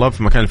وضعك والله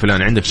في مكان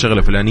الفلاني، عندك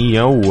شغلة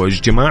فلانية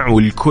واجتماع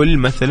والكل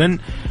مثلا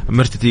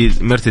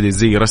مرتدي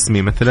زي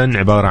رسمي مثلا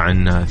عبارة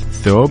عن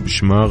ثوب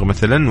شماغ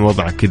مثلا،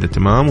 وضعك كذا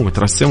تمام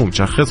ومترسم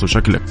ومشخص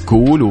وشكلك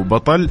كول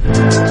وبطل.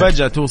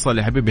 فجأة توصل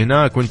يا حبيبي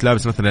هناك وانت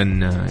لابس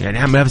مثلا يعني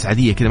عم لابس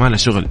عادية كذا ما لها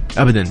شغل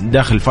أبدا،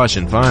 داخل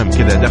فاشن فاهم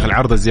كذا، داخل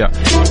عرض ازياء.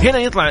 هنا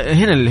يطلع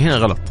هنا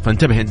غلط.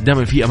 فانتبه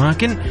دائما في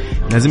أماكن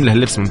لازم لها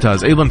اللبس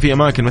ممتاز. أيضا في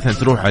أماكن مثلا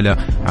تروح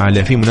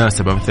على في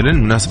مناسبة مثلا،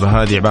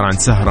 المناسبة هذه عبارة عن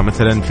سهرة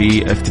مثلا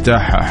في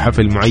افتتاح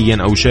حفل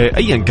معين أو شيء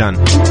أيا كان،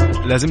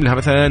 لازم لها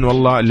مثلا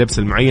والله اللبس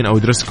المعين أو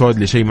درس كود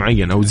لشيء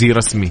معين أو زي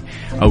رسمي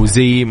أو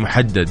زي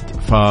محدد.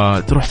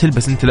 فتروح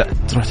تلبس أنت لا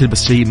تروح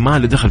تلبس شيء ما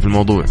له دخل في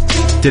الموضوع،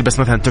 تلبس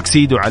مثلا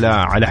توكسيدو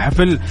على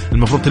حفل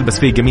المفروض تلبس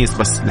فيه قميص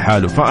بس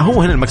لحاله.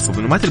 فهو هنا المقصد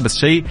إنه ما تلبس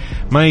شيء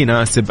ما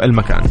يناسب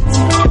المكان.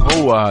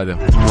 هو هذا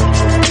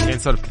يعني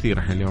نسولف كثير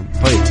احنا اليوم.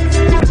 طيب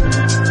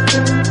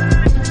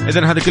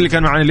إذن هذا كله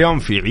كان معنا اليوم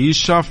في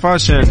عيشها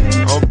فاشن.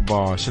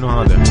 أوبا شنو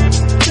هذا؟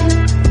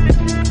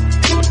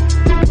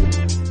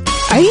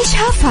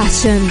 عيشها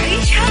فاشن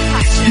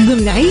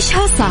ضمن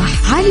عيشها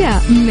صح على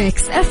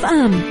ميكس اف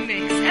ام.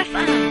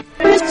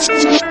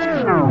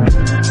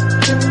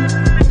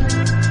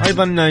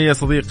 أيضا يا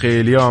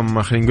صديقي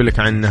اليوم خلينا نقول لك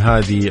عن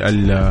هذه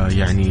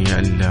يعني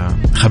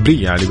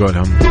الخبرية على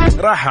قولهم.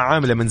 راحة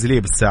عاملة منزلية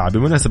بالساعة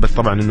بمناسبة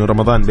طبعا إنه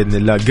رمضان بإذن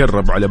الله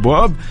قرب على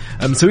أبواب،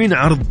 مسوين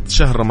عرض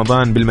شهر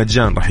رمضان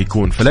بالمجان راح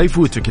يكون، فلا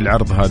يفوتك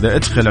العرض هذا.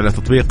 ادخل على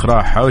تطبيق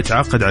راحة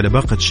وتعاقد على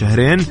باقة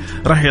شهرين،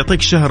 راح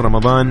يعطيك شهر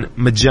رمضان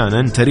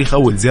مجانا. تاريخ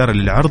أول زيارة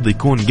للعرض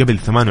يكون قبل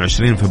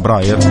 28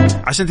 فبراير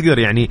عشان تقدر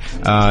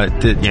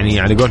يعني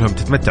على قولهم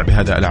تتمتع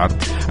بهذا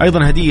العرض.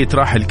 أيضا هدية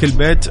راحة لكل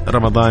بيت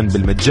رمضان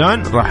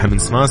بالمجان، راحة من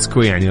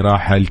سماسكو يعني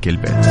راحة لكل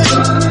بيت.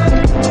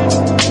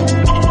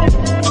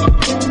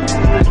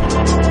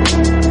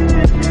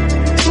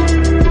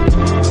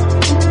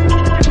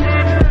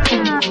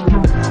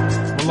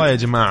 والله يا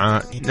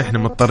جماعة نحن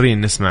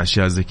مضطرين نسمع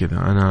أشياء زي كذا.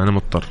 أنا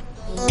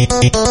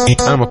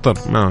مضطر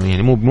ما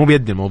يعني مو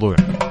بيدي الموضوع.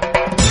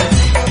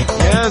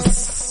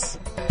 يس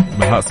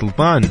بهاء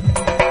سلطان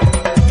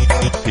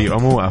في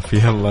أموقف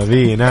يلا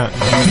بينا.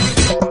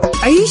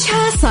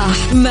 عيشها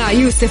صح مع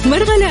يوسف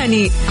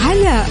مرغلاني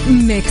على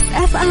ميكس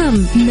اف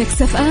ام.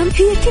 ميكس اف ام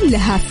هي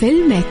كلها في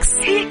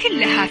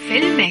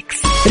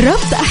الميكس.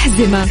 ربط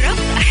أحزمة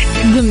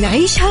ضمن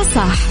عيشها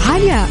صح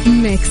على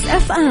ميكس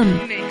اف ام.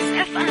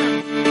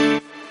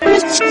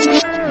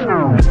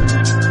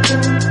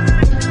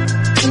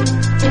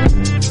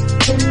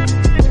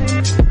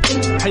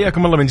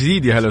 حياكم الله من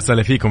جديد، يا هلا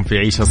وسهلا فيكم في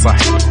عيشها صح.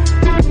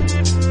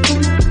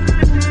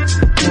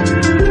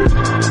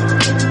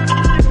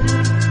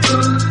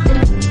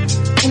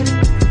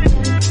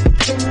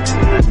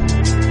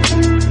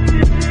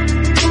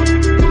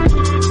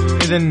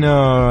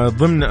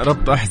 ضمن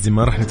ربط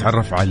أحزمة راح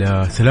نتعرف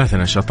على 3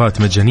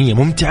 نشاطات مجانية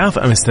ممتعة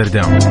في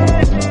أمستردام.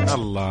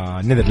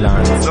 الله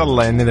نيذرلاندز،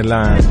 الله يا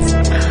نيذرلاندز.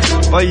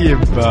 طيب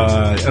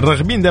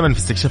الراغبين دائما في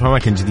استكشاف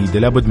أماكن جديدة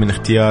لابد من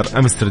اختيار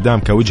أمستردام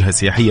كوجهة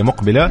سياحية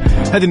مقبلة.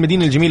 هذه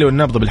المدينة الجميلة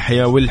والنابضة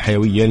بالحياة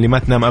والحيوية اللي ما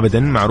تنام أبدا،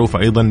 معروفة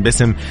أيضا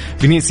باسم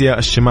فينيسيا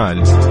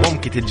الشمال.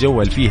 ممكن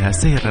تتجول فيها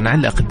سيرا على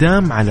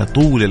الأقدام على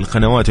طول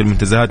القنوات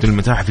والمنتزهات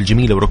والمتاحف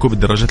الجميلة وركوب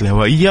الدراجات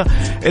الهوائية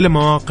إلى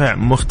مواقع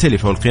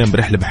مختلفة والقيام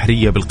برحلة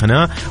بحرية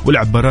بالقناة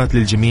والعبارات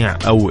للجميع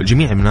أو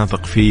جميع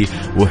المناطق في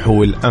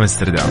وحول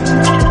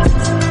أمستردام.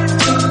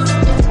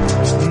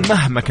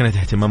 مهما كانت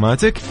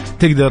اهتماماتك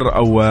تقدر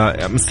أو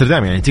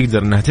أمستردام يعني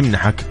تقدر أنها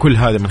تمنحك كل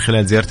هذا من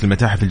خلال زيارة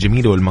المتاحف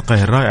الجميلة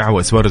والمقاهي الرائعة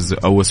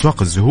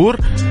وأسواق الزهور.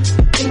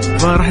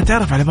 فراح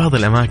تعرف على بعض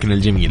الأماكن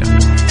الجميلة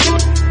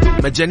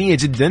مجانية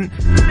جدا.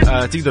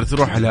 تقدر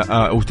تروح على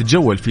أو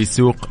تتجول في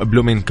سوق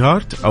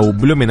بلومينكارت أو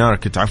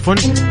بلوميناركت عفوا.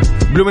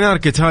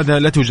 بلوميناركت هذا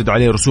لا توجد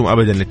عليه رسوم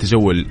أبدا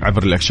للتجول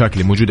عبر الأكشاك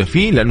اللي موجودة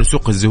فيه، لأنه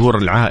سوق الزهور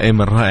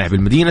العائم الرائع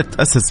بالمدينة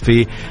تأسس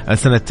في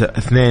سنة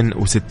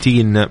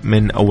 62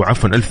 من أو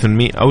عفوا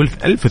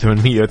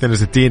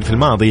 1862 في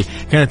الماضي.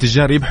 كان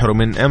التجار يبحروا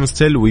من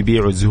أمستل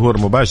ويبيعوا الزهور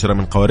مباشرة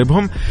من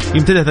قواربهم.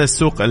 يمتد هذا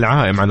السوق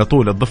العائم على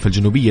طول الضفة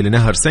الجنوبية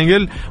لنهر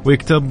سنجل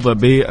ويكتظ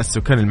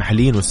بالسكان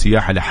المحليين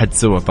والسياح على حد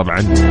سوا. طبعا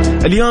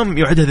اليوم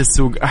يعد هذا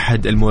السوق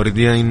أحد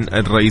الموردين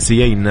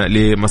الرئيسيين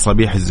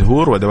لمصابيح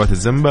الزهور وأدوات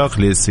الزنبق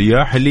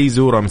للسياح اللي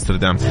يزوروا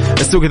أمستردام.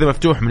 السوق هذا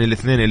مفتوح من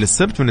الاثنين إلى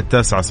السبت من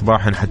 9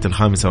 صباحا حتى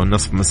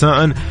 5:30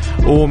 مساء،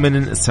 ومن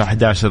الساعة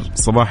 11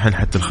 صباحا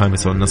حتى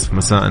 5:30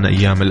 مساء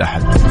أيام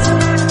الأحد.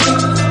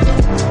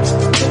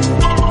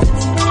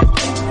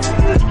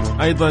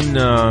 أيضا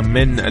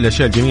من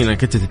الأشياء الجميلة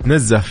أنك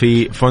تتنزه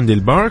في فوندل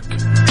بارك.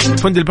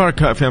 فوندل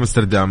بارك في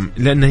أمستردام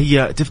لأن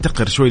هي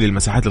تفتقر شوي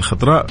للمساحات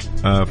الخضراء،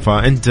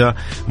 فأنت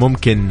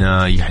ممكن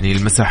يعني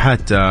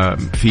المساحات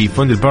في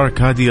فوندل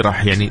بارك هذه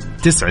راح يعني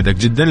تسعدك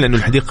جدا، لأنه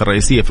الحديقة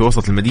الرئيسية في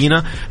وسط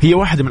المدينة هي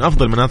واحدة من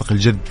أفضل مناطق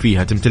الجذب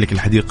فيها. تمتلك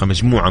الحديقة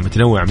مجموعة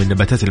متنوعة من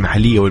النباتات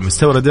المحلية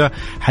والمستوردة،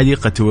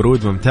 حديقة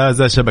ورود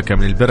ممتازة، شبكة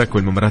من البرك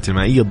والممرات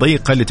المائية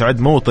الضيقة اللي تعد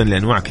موطن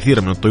لأنواع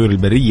كثيرة من الطيور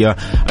البرية.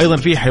 أيضا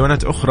في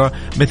حيوانات أخرى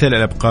مثل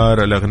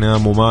الأبقار،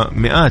 الأغنام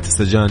ومئات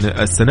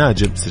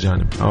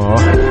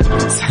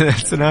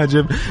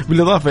السناجب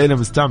بالإضافة إلى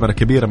مستعمرة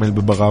كبيرة من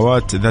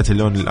الببغاوات ذات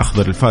اللون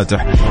الأخضر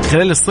الفاتح.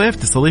 خلال الصيف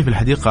تستضيف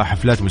الحديقة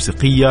حفلات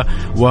موسيقية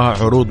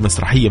وعروض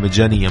مسرحية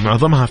مجانية،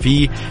 معظمها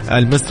في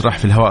المسرح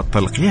في الهواء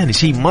الطلق. يعني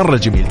شيء مرة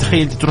جميل.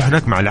 تخيل تروح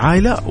هناك مع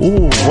العائلة.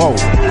 واو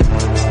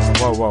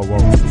واو واو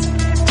واو.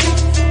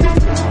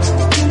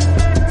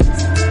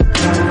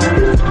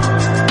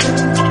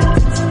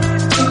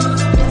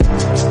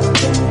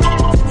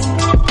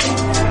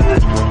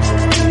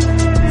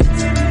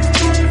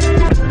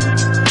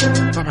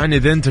 طبعا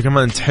إذا أنت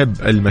كمان تحب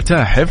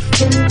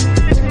المتاحف،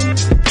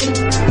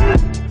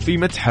 في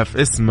متحف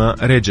اسمه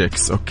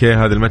ريجكس. أوكي،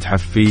 هذا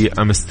المتحف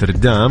في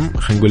أمستردام.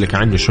 خلينا نقول لك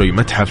عنه شوي.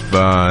 متحف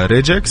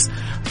ريجكس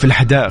في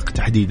الحدائق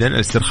تحديدا،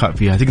 الاسترخاء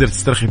فيها تقدر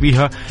تسترخي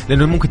فيها،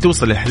 لأنه ممكن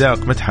توصل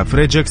لحدائق متحف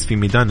ريجكس في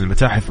ميدان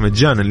المتاحف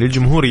مجانا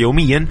للجمهور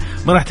يوميا.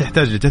 ما راح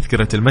تحتاج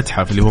لتذكرة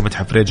المتحف اللي هو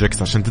متحف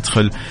ريجكس عشان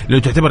تدخل،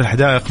 لأنه تعتبر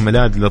الحدائق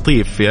ملاذ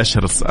لطيف في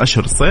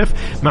أشهر الصيف،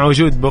 مع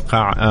وجود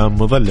بقع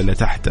مظللة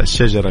تحت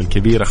الشجرة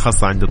الكبيرة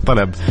خاصة عند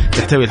الطلب.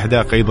 تحتوي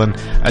الحدائق أيضا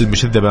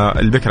المشذبة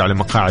البكر على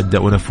مقاعد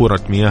ونافورة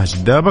مياه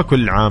جذابة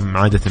كل عام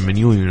عادة من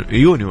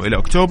يونيو إلى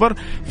أكتوبر،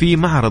 في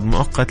معرض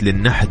مؤقت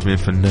للنحت من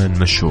فنان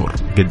مشهور.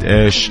 قد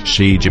إيش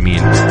شيء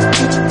جميل.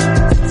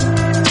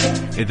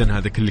 إذن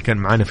هذا كل اللي كان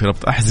معنا في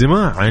ربط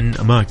أحزمة عن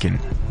أماكن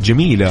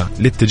جميلة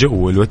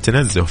للتجول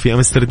والتنزه في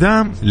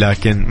أمستردام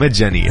لكن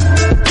مجانية.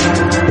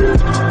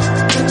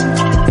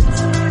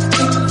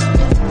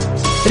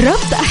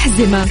 ربط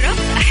أحزمة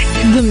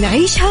ضمن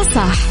عيشها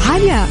صح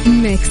على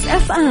ميكس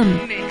اف ام.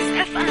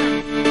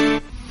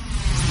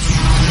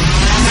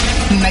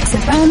 ميكس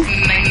اف ام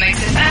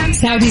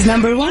Saudi's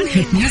number one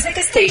hit music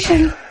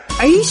station.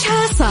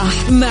 عيشها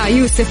صح مع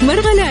يوسف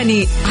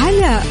مرغلاني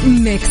على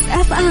ميكس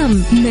اف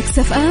ام. ميكس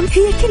اف ام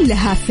هي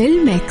كلها في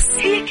الميكس.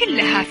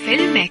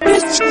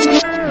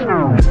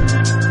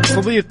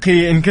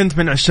 صديقي، إن كنت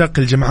من عشاق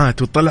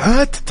الجمعات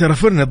والطلعات ترى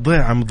فرن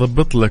الضيعة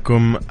مضبط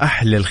لكم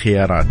أحلى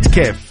الخيارات.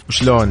 كيف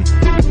وشلون؟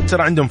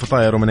 ترى عندهم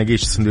فطاير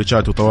ومناقيش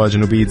سندوتشات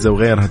وطواجن وبيتزا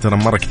وغيرها، ترى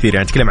مرة كثير.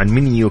 يعني تكلم عن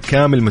منيو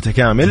كامل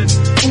متكامل.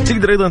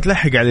 تقدر أيضا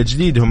تلحق على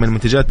جديدهم من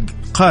منتجات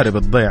قارب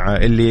الضيعة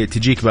اللي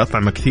تجيك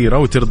بأطعمة كثيرة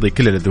وترضي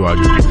كل الأذواق.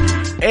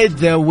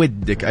 إذا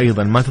ودك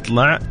أيضا ما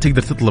تطلع،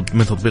 تقدر تطلب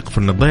من تطبيق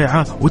فرن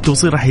الضيعة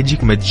والتوصيل راح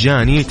يجيك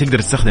مجاني. تقدر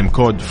تستخدم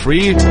كود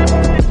فري.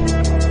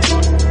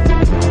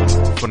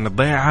 فرن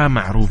الضيعة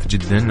معروف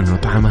جدا أنه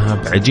طعمها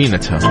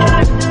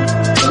بعجينتها.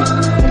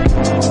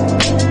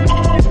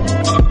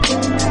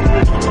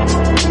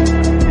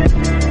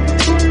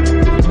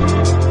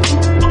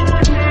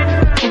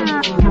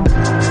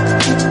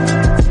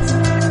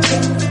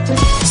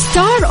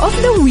 ستار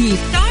اوف ذا ويك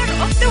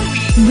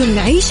ضمن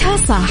عيشها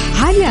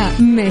صح على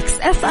ميكس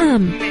اف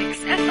ام.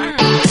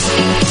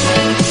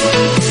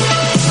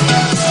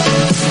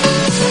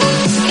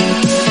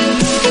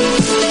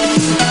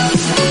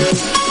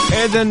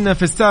 إذن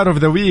في ستار اوف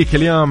ذا ويك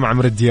اليوم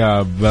عمرو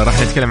دياب،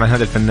 راح نتكلم عن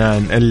هذا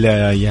الفنان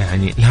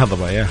يعني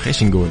الهضبة يا أخي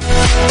إيش نقول.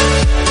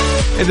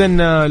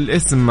 إذن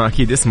الاسم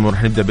أكيد اسمه،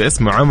 راح نبدأ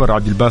باسمه عمر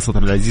عبد الباسط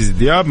العزيز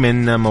دياب،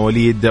 من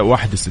مواليد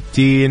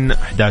 61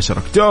 11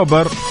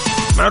 أكتوبر.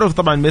 معروف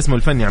طبعا باسمه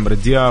الفني عمرو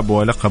دياب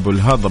ولقبه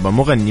الهضبة.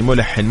 مغني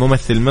ملحن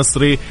ممثل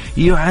مصري،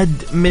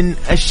 يعد من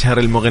أشهر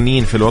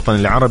المغنيين في الوطن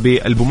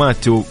العربي.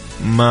 ألبوماته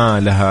ما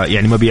لها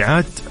يعني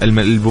مبيعات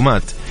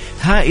الألبومات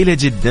هائلة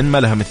جدا ما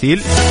لها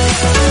مثيل.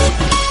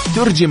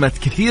 ترجمت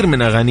كثير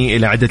من أغانيه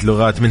إلى عدة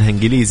لغات، منها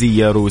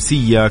إنجليزية،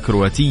 روسية،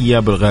 كرواتية،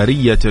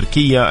 بلغارية،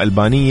 تركية،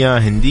 ألبانية،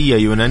 هندية،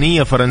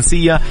 يونانية،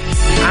 فرنسية.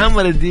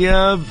 عمرو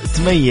دياب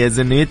تميز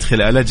أنه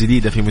يدخل آلات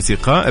جديدة في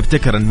موسيقى،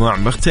 ابتكر أنواع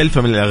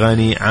مختلفة من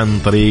الأغاني عن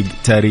طريق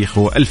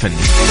تاريخه الفني.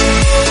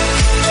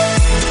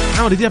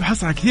 عمرو دياب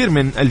حصل على كثير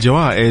من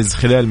الجوائز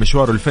خلال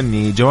مشواره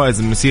الفني، جوائز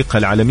الموسيقى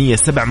العالمية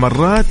 7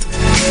 مرات،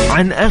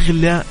 عن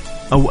أغلى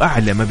أو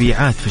أعلى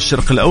مبيعات في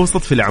الشرق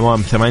الأوسط في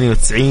الأعوام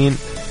 98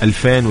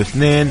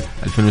 2002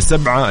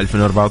 2007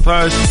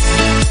 2014.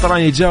 طبعا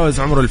يتجاوز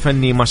عمره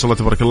الفني ما شاء الله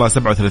تبارك الله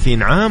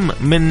 37 عام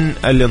من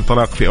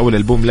الانطلاق في أول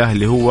ألبوم له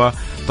اللي هو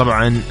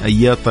طبعا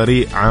يا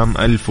طريق عام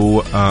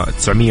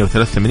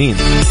 1983،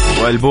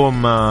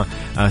 وألبوم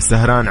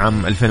سهران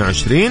عام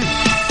 2020.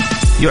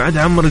 يعد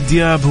عمرو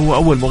دياب هو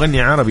أول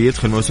مغني عربي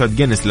يدخل موسوعة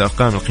جينيس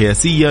للأرقام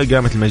القياسية.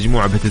 قامت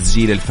المجموعة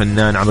بتسجيل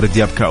الفنان عمرو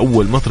دياب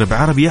كأول مطرب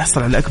عربي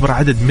يحصل على أكبر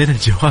عدد من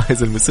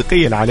الجوائز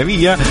الموسيقية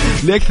العالمية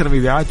لأكثر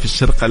مبيعات في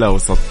الشرق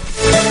الأوسط.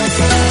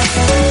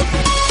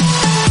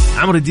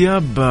 عمرو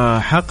دياب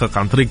حقق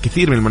عن طريق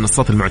كثير من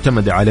المنصات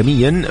المعتمدة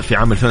عالميا في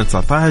عام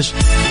 2019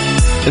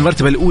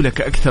 المرتبة الأولى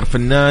كأكثر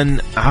فنان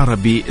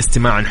عربي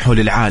استماعا حول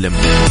العالم.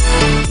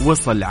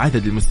 وصل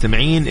عدد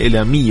المستمعين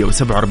إلى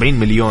 147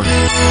 مليون.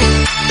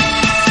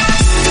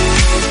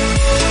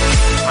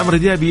 عمرو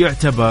دياب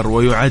يعتبر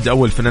ويعد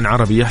أول فنان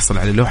عربي يحصل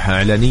على لوحة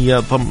إعلانية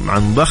طبعا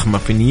ضخمة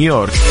في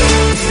نيويورك.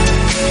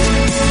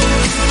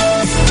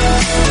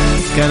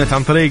 كانت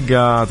عن طريق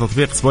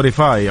تطبيق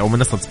سبوتيفاي أو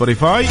منصة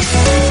سبوتيفاي.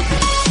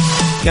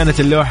 كانت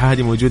اللوحة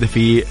هذه موجودة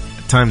في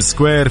تايمز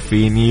سكوير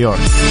في نيويورك.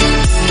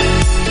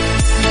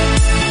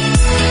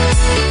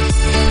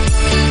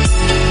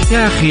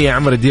 يا أخي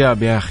عمرو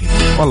دياب يا أخي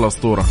والله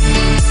أسطورة.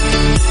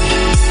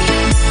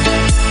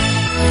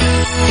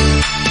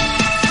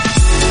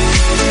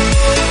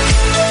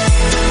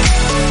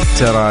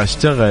 ترى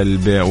اشتغل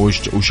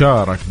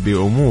وشارك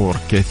بأمور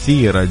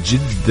كثيرة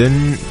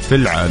جدا في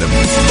العالم.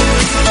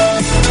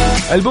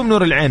 ألبوم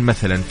نور العين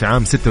مثلا في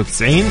عام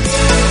 96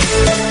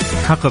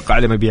 حقق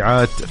أعلى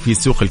مبيعات في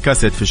سوق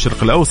الكاسيت في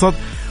الشرق الأوسط،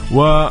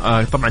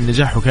 وطبعا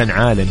نجاحه كان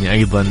عالمي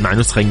أيضا مع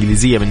نسخة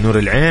إنجليزية من نور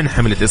العين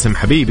حملت اسم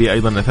حبيبي.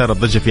 أيضا أثارت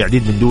ضجة في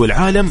عديد من دول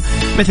العالم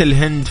مثل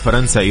الهند،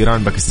 فرنسا،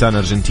 إيران، باكستان،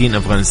 أرجنتين،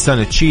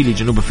 أفغانستان، تشيلي،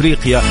 جنوب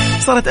أفريقيا.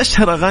 صارت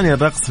أشهر أغاني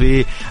الرقص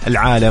في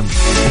العالم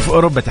وفي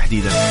أوروبا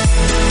تحديدا.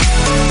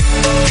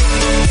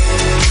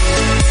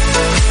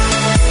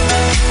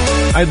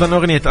 أيضا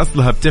أغنية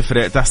أصلها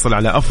بتفرق تحصل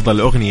على أفضل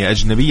أغنية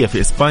أجنبية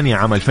في إسبانيا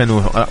عام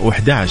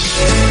 2011.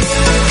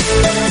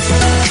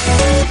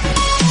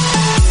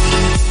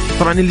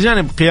 طبعا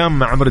الجانب قيام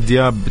مع عمرو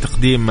دياب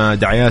بتقديم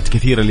دعايات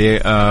كثيرة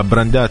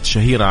لبراندات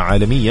شهيرة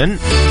عالميا،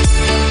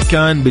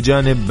 كان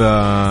بجانب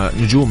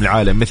نجوم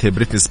العالم مثل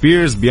بريتني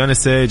سبيرز،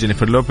 بيونسي،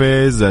 جينيفر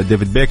لوبيز،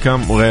 ديفيد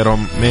بيكهام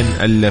وغيرهم من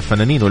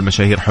الفنانين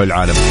والمشاهير حول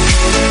العالم.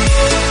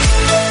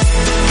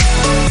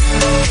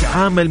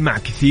 تعامل مع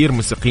كثير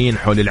موسيقيين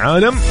حول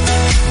العالم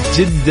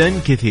جدا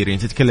كثيرين،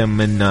 تتكلم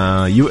من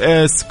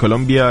US،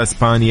 كولومبيا،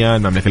 إسبانيا،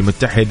 المملكة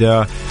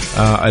المتحدة،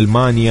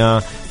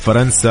 ألمانيا،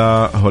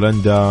 فرنسا،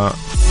 هولندا.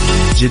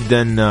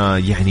 جدا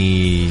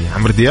يعني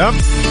عمرو دياب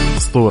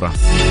أسطورة.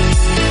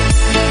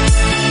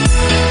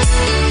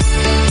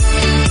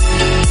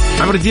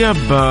 عمرو دياب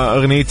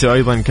أغنيته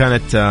أيضا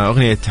كانت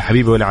أغنية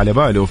حبيبي ولا على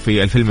باله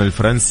في الفيلم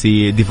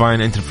الفرنسي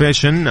ديفاين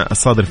انترفيشن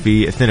الصادر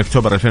في 2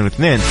 أكتوبر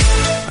 2002.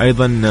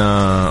 أيضا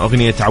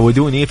أغنية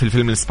عودوني في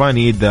الفيلم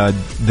الإسباني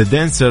The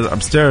Dancer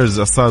Upstairs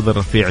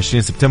الصادر في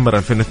 20 سبتمبر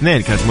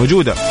 2002 كانت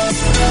موجودة.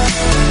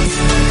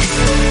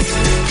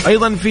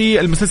 أيضا في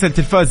المسلسل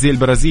التلفزي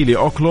البرازيلي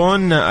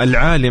أوكلون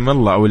العالم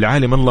الله أو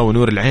العالم الله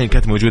ونور العين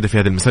كانت موجودة في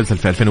هذا المسلسل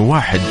في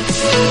 2001.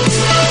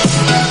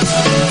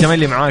 كمان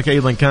اللي معاك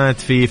أيضا كانت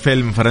في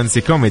فيلم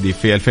فرنسي كوميدي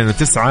في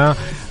 2009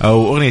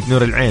 أو أغنية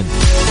نور العين.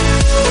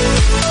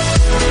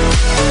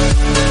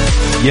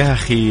 يا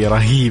أخي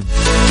رهيب.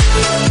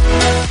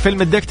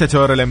 فيلم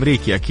الدكتاتور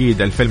الأمريكي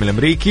أكيد الفيلم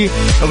الأمريكي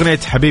أغنية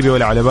حبيبي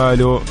ولا على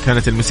باله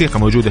كانت الموسيقى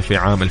موجودة في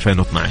عام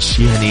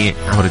 2012. يعني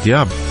عمرو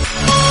دياب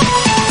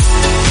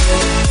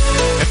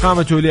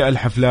إقامته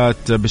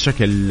للحفلات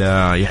بشكل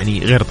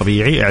يعني غير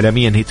طبيعي.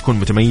 إعلاميا هي تكون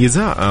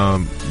متميزة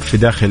في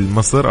داخل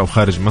مصر أو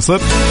خارج مصر.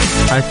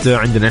 حتى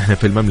عندنا إحنا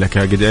في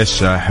المملكة قد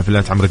إيش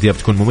حفلات عمرو دياب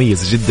تكون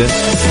مميزة جدا.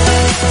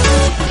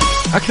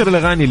 أكثر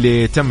الأغاني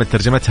اللي تم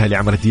ترجمتها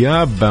لعمرو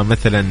دياب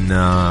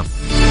مثلا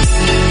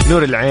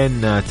نور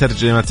العين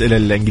ترجمت إلى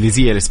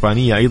الإنجليزية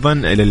الإسبانية، أيضا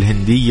إلى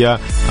الهندية،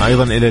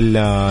 أيضا إلى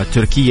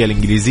التركية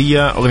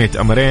الإنجليزية. أغنية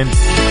أمرين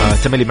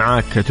تملي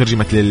معاك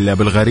ترجمت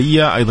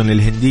للبلغارية، أيضا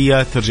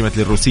للهندية، ترجمت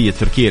للروسية،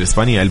 التركية،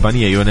 الإسبانية،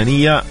 ألبانية،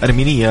 يونانية،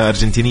 أرمينية،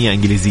 أرجنتينية،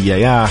 إنجليزية.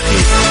 يا أخي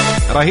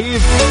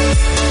رهيب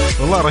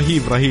والله،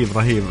 رهيب رهيب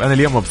رهيب. أنا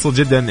اليوم مبسوط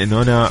جدا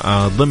إنه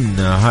أنا ضمن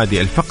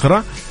هذه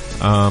الفقرة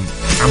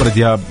عمرو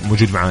دياب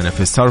موجود معانا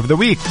في ستار اوف ذا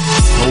ويك،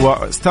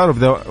 هو ستار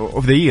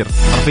اوف ذا يير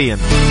حرفيا.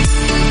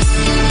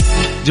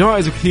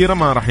 جوائز كثيرة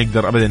ما راح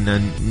نقدر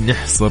أبدا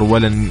نحصر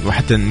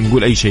وحتى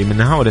نقول أي شيء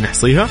منها ولا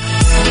نحصيها،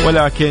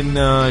 ولكن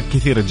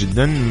كثيرة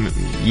جدا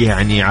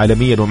يعني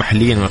عالميا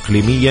ومحليا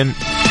وإقليميا.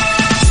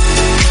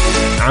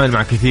 عمل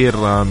مع كثير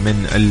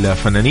من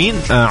الفنانين.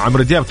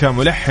 عمرو دياب كان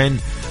ملحن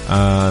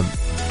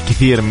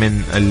كثير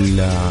من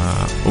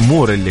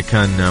الأمور اللي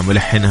كان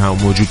ملحنها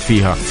وموجود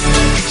فيها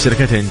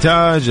شركات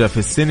الإنتاج في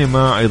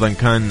السينما. أيضا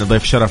كان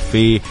ضيف شرف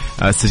في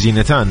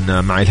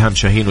السجينتان مع إلهام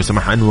شاهين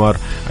وسمح أنور.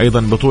 أيضا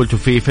بطولته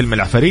في فيلم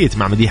العفاريت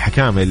مع مديحة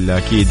كامل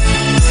أكيد.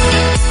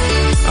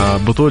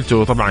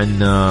 بطولته طبعا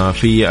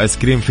في آيس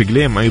كريم في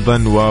جليم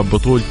أيضا،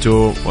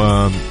 وبطولته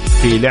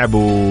في لعب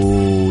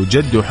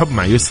وجد وحب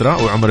مع يسرى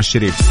وعمر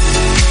الشريف.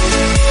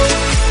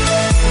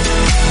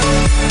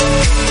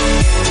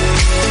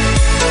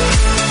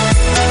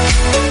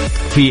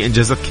 في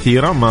إنجازات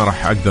كثيرة ما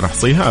راح أقدر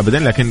أحصيها أبدا،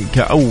 لكن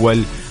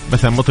كأول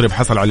مثلا مطرب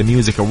حصل على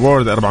ميوزك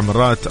أوورد 4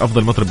 مرات،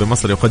 أفضل مطرب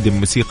بمصر يقدم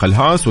موسيقى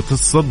الهاوس،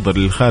 وتصدر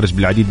للخارج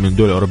بالعديد من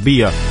الدول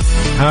الأوروبية.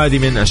 هذه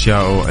من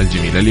أشياء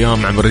الجميلة.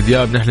 اليوم عمرو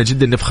دياب نحن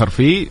جدا نفخر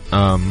فيه،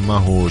 ما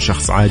هو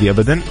شخص عادي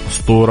أبدا،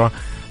 أسطورة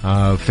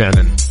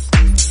فعلا.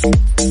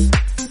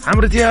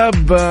 عمرو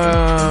دياب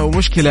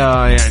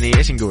ومشكلة يعني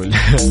إيش نقول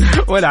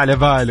ولا على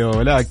باله،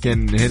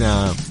 ولكن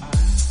هنا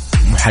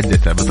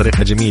محدثة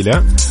بطريقة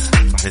جميلة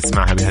راح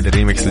نسمعها بهذا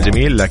الريمكس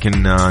الجميل.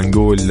 لكن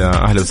نقول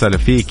أهلا وسهلا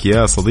فيك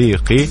يا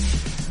صديقي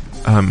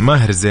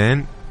ماهر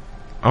زين.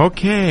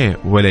 أوكي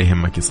ولا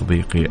يهمك يا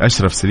صديقي.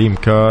 أشرف سليم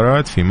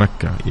كارات في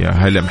مكة، يا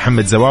هلا.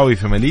 محمد زواوي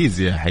في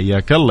ماليزيا،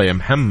 حياك الله يا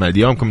محمد.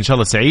 يومكم إن شاء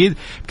الله سعيد.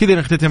 بكذا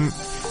نختتم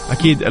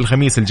أكيد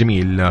الخميس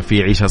الجميل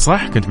في عيشها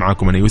صح. كنت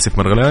معاكم أنا يوسف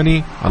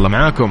مرغلاني، الله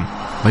معاكم،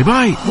 باي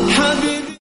باي.